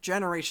for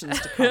generations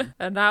to come.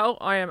 And now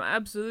I am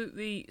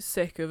absolutely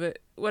sick of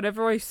it.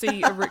 Whenever I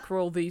see a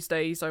Rickroll these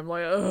days, I'm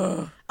like,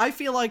 ugh. I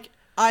feel like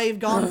I've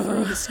gone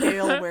through the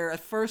scale where at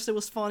first it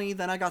was funny,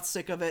 then I got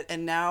sick of it,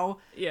 and now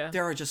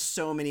there are just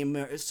so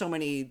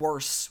many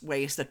worse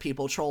ways that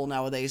people troll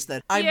nowadays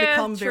that I've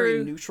become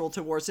very neutral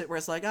towards it, where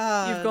it's like,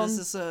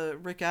 this is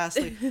Rick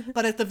Astley.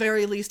 But at the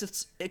very least,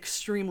 it's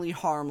extremely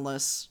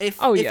harmless.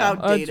 If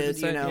outdated,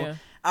 you know. Yeah.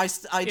 I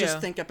just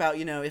think about,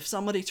 you know, if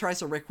somebody tries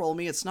to Rickroll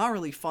me, it's not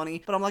really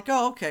funny, but I'm like,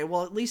 oh, okay,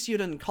 well, at least you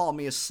didn't call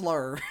me a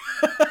slur.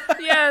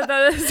 Yeah,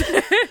 that is...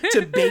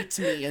 to bait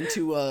me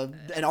into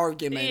an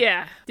argument.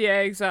 Yeah,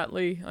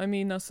 exactly. I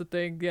mean, that's the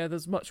thing. Yeah,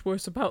 there's much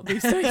worse about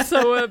these days.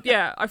 So,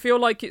 I feel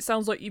like it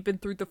sounds like you've been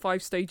through the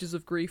 5 stages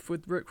of grief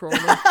with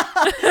Rickrolling.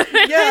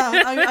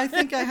 Yeah, I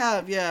think I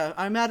have, yeah.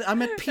 I'm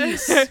at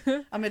peace.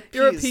 I'm at peace.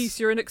 You're at peace.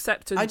 You're in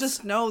acceptance. I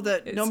just know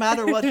that no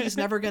matter what, he's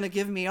never going to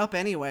give me up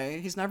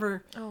anyway. He's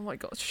never... Oh my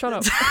god. Shut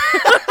up.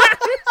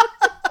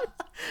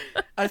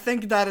 I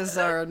think that is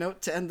our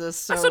note to end this.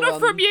 So, that's enough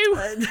from you.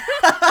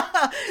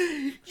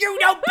 You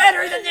know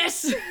better than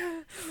this.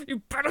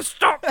 You better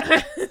stop.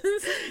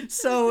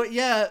 So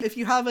yeah, if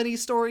you have any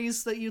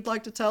stories that you'd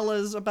like to tell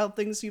us about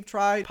things you've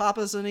tried, pop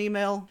us an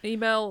email.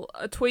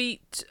 A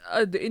tweet,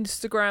 an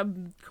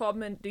Instagram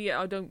comment. Yeah,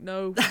 I don't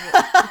know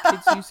what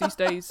kids use these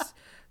days.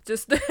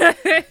 Just do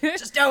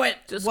it.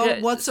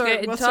 What's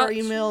our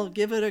email?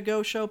 Give it a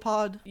go show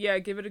pod. Yeah,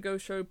 give it a go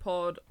show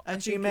pod at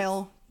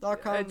gmail.com.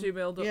 At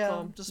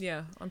gmail.com.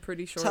 Yeah, I'm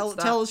pretty sure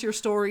tell us your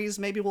stories.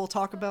 Maybe we'll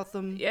talk about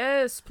them.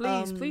 Yes,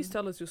 please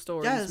tell us your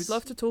stories. Yes. We'd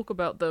love to talk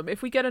about them.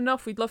 If we get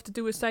enough, we'd love to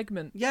do a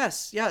segment.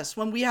 Yes.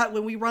 When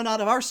we run out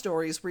of our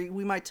stories, we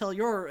might tell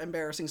your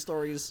embarrassing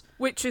stories.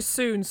 Which is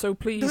soon, so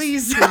please, we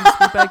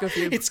beg of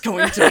you. It's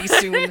going to be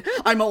soon.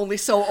 I'm only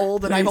so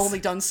old and I've only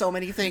done so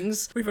many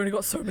things. We've only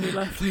got so many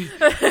left. We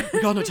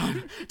got no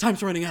time.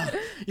 Time's running out.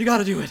 You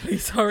gotta do it.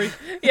 Please, sorry.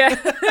 Yeah.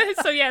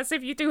 So yes,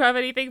 if you do have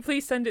anything,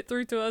 please send it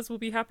through to us. We'll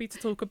be happy to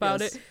talk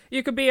about it.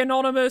 You can be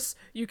anonymous.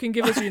 You can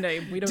give us your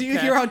name. We don't care. Do you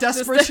hear how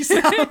desperate she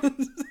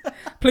sounds?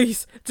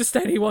 Please, just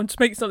anyone. Just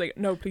make something.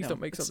 No, please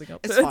don't make something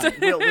up. It's fine.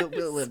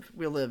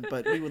 We'll live,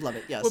 but we would love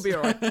it. Yes. We'll be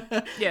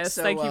alright. Yes,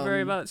 so, thank you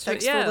very much.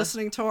 Thanks for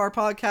listening to our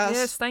podcast.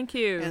 Yes, thank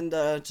you. And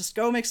just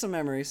go make some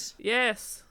memories. Yes.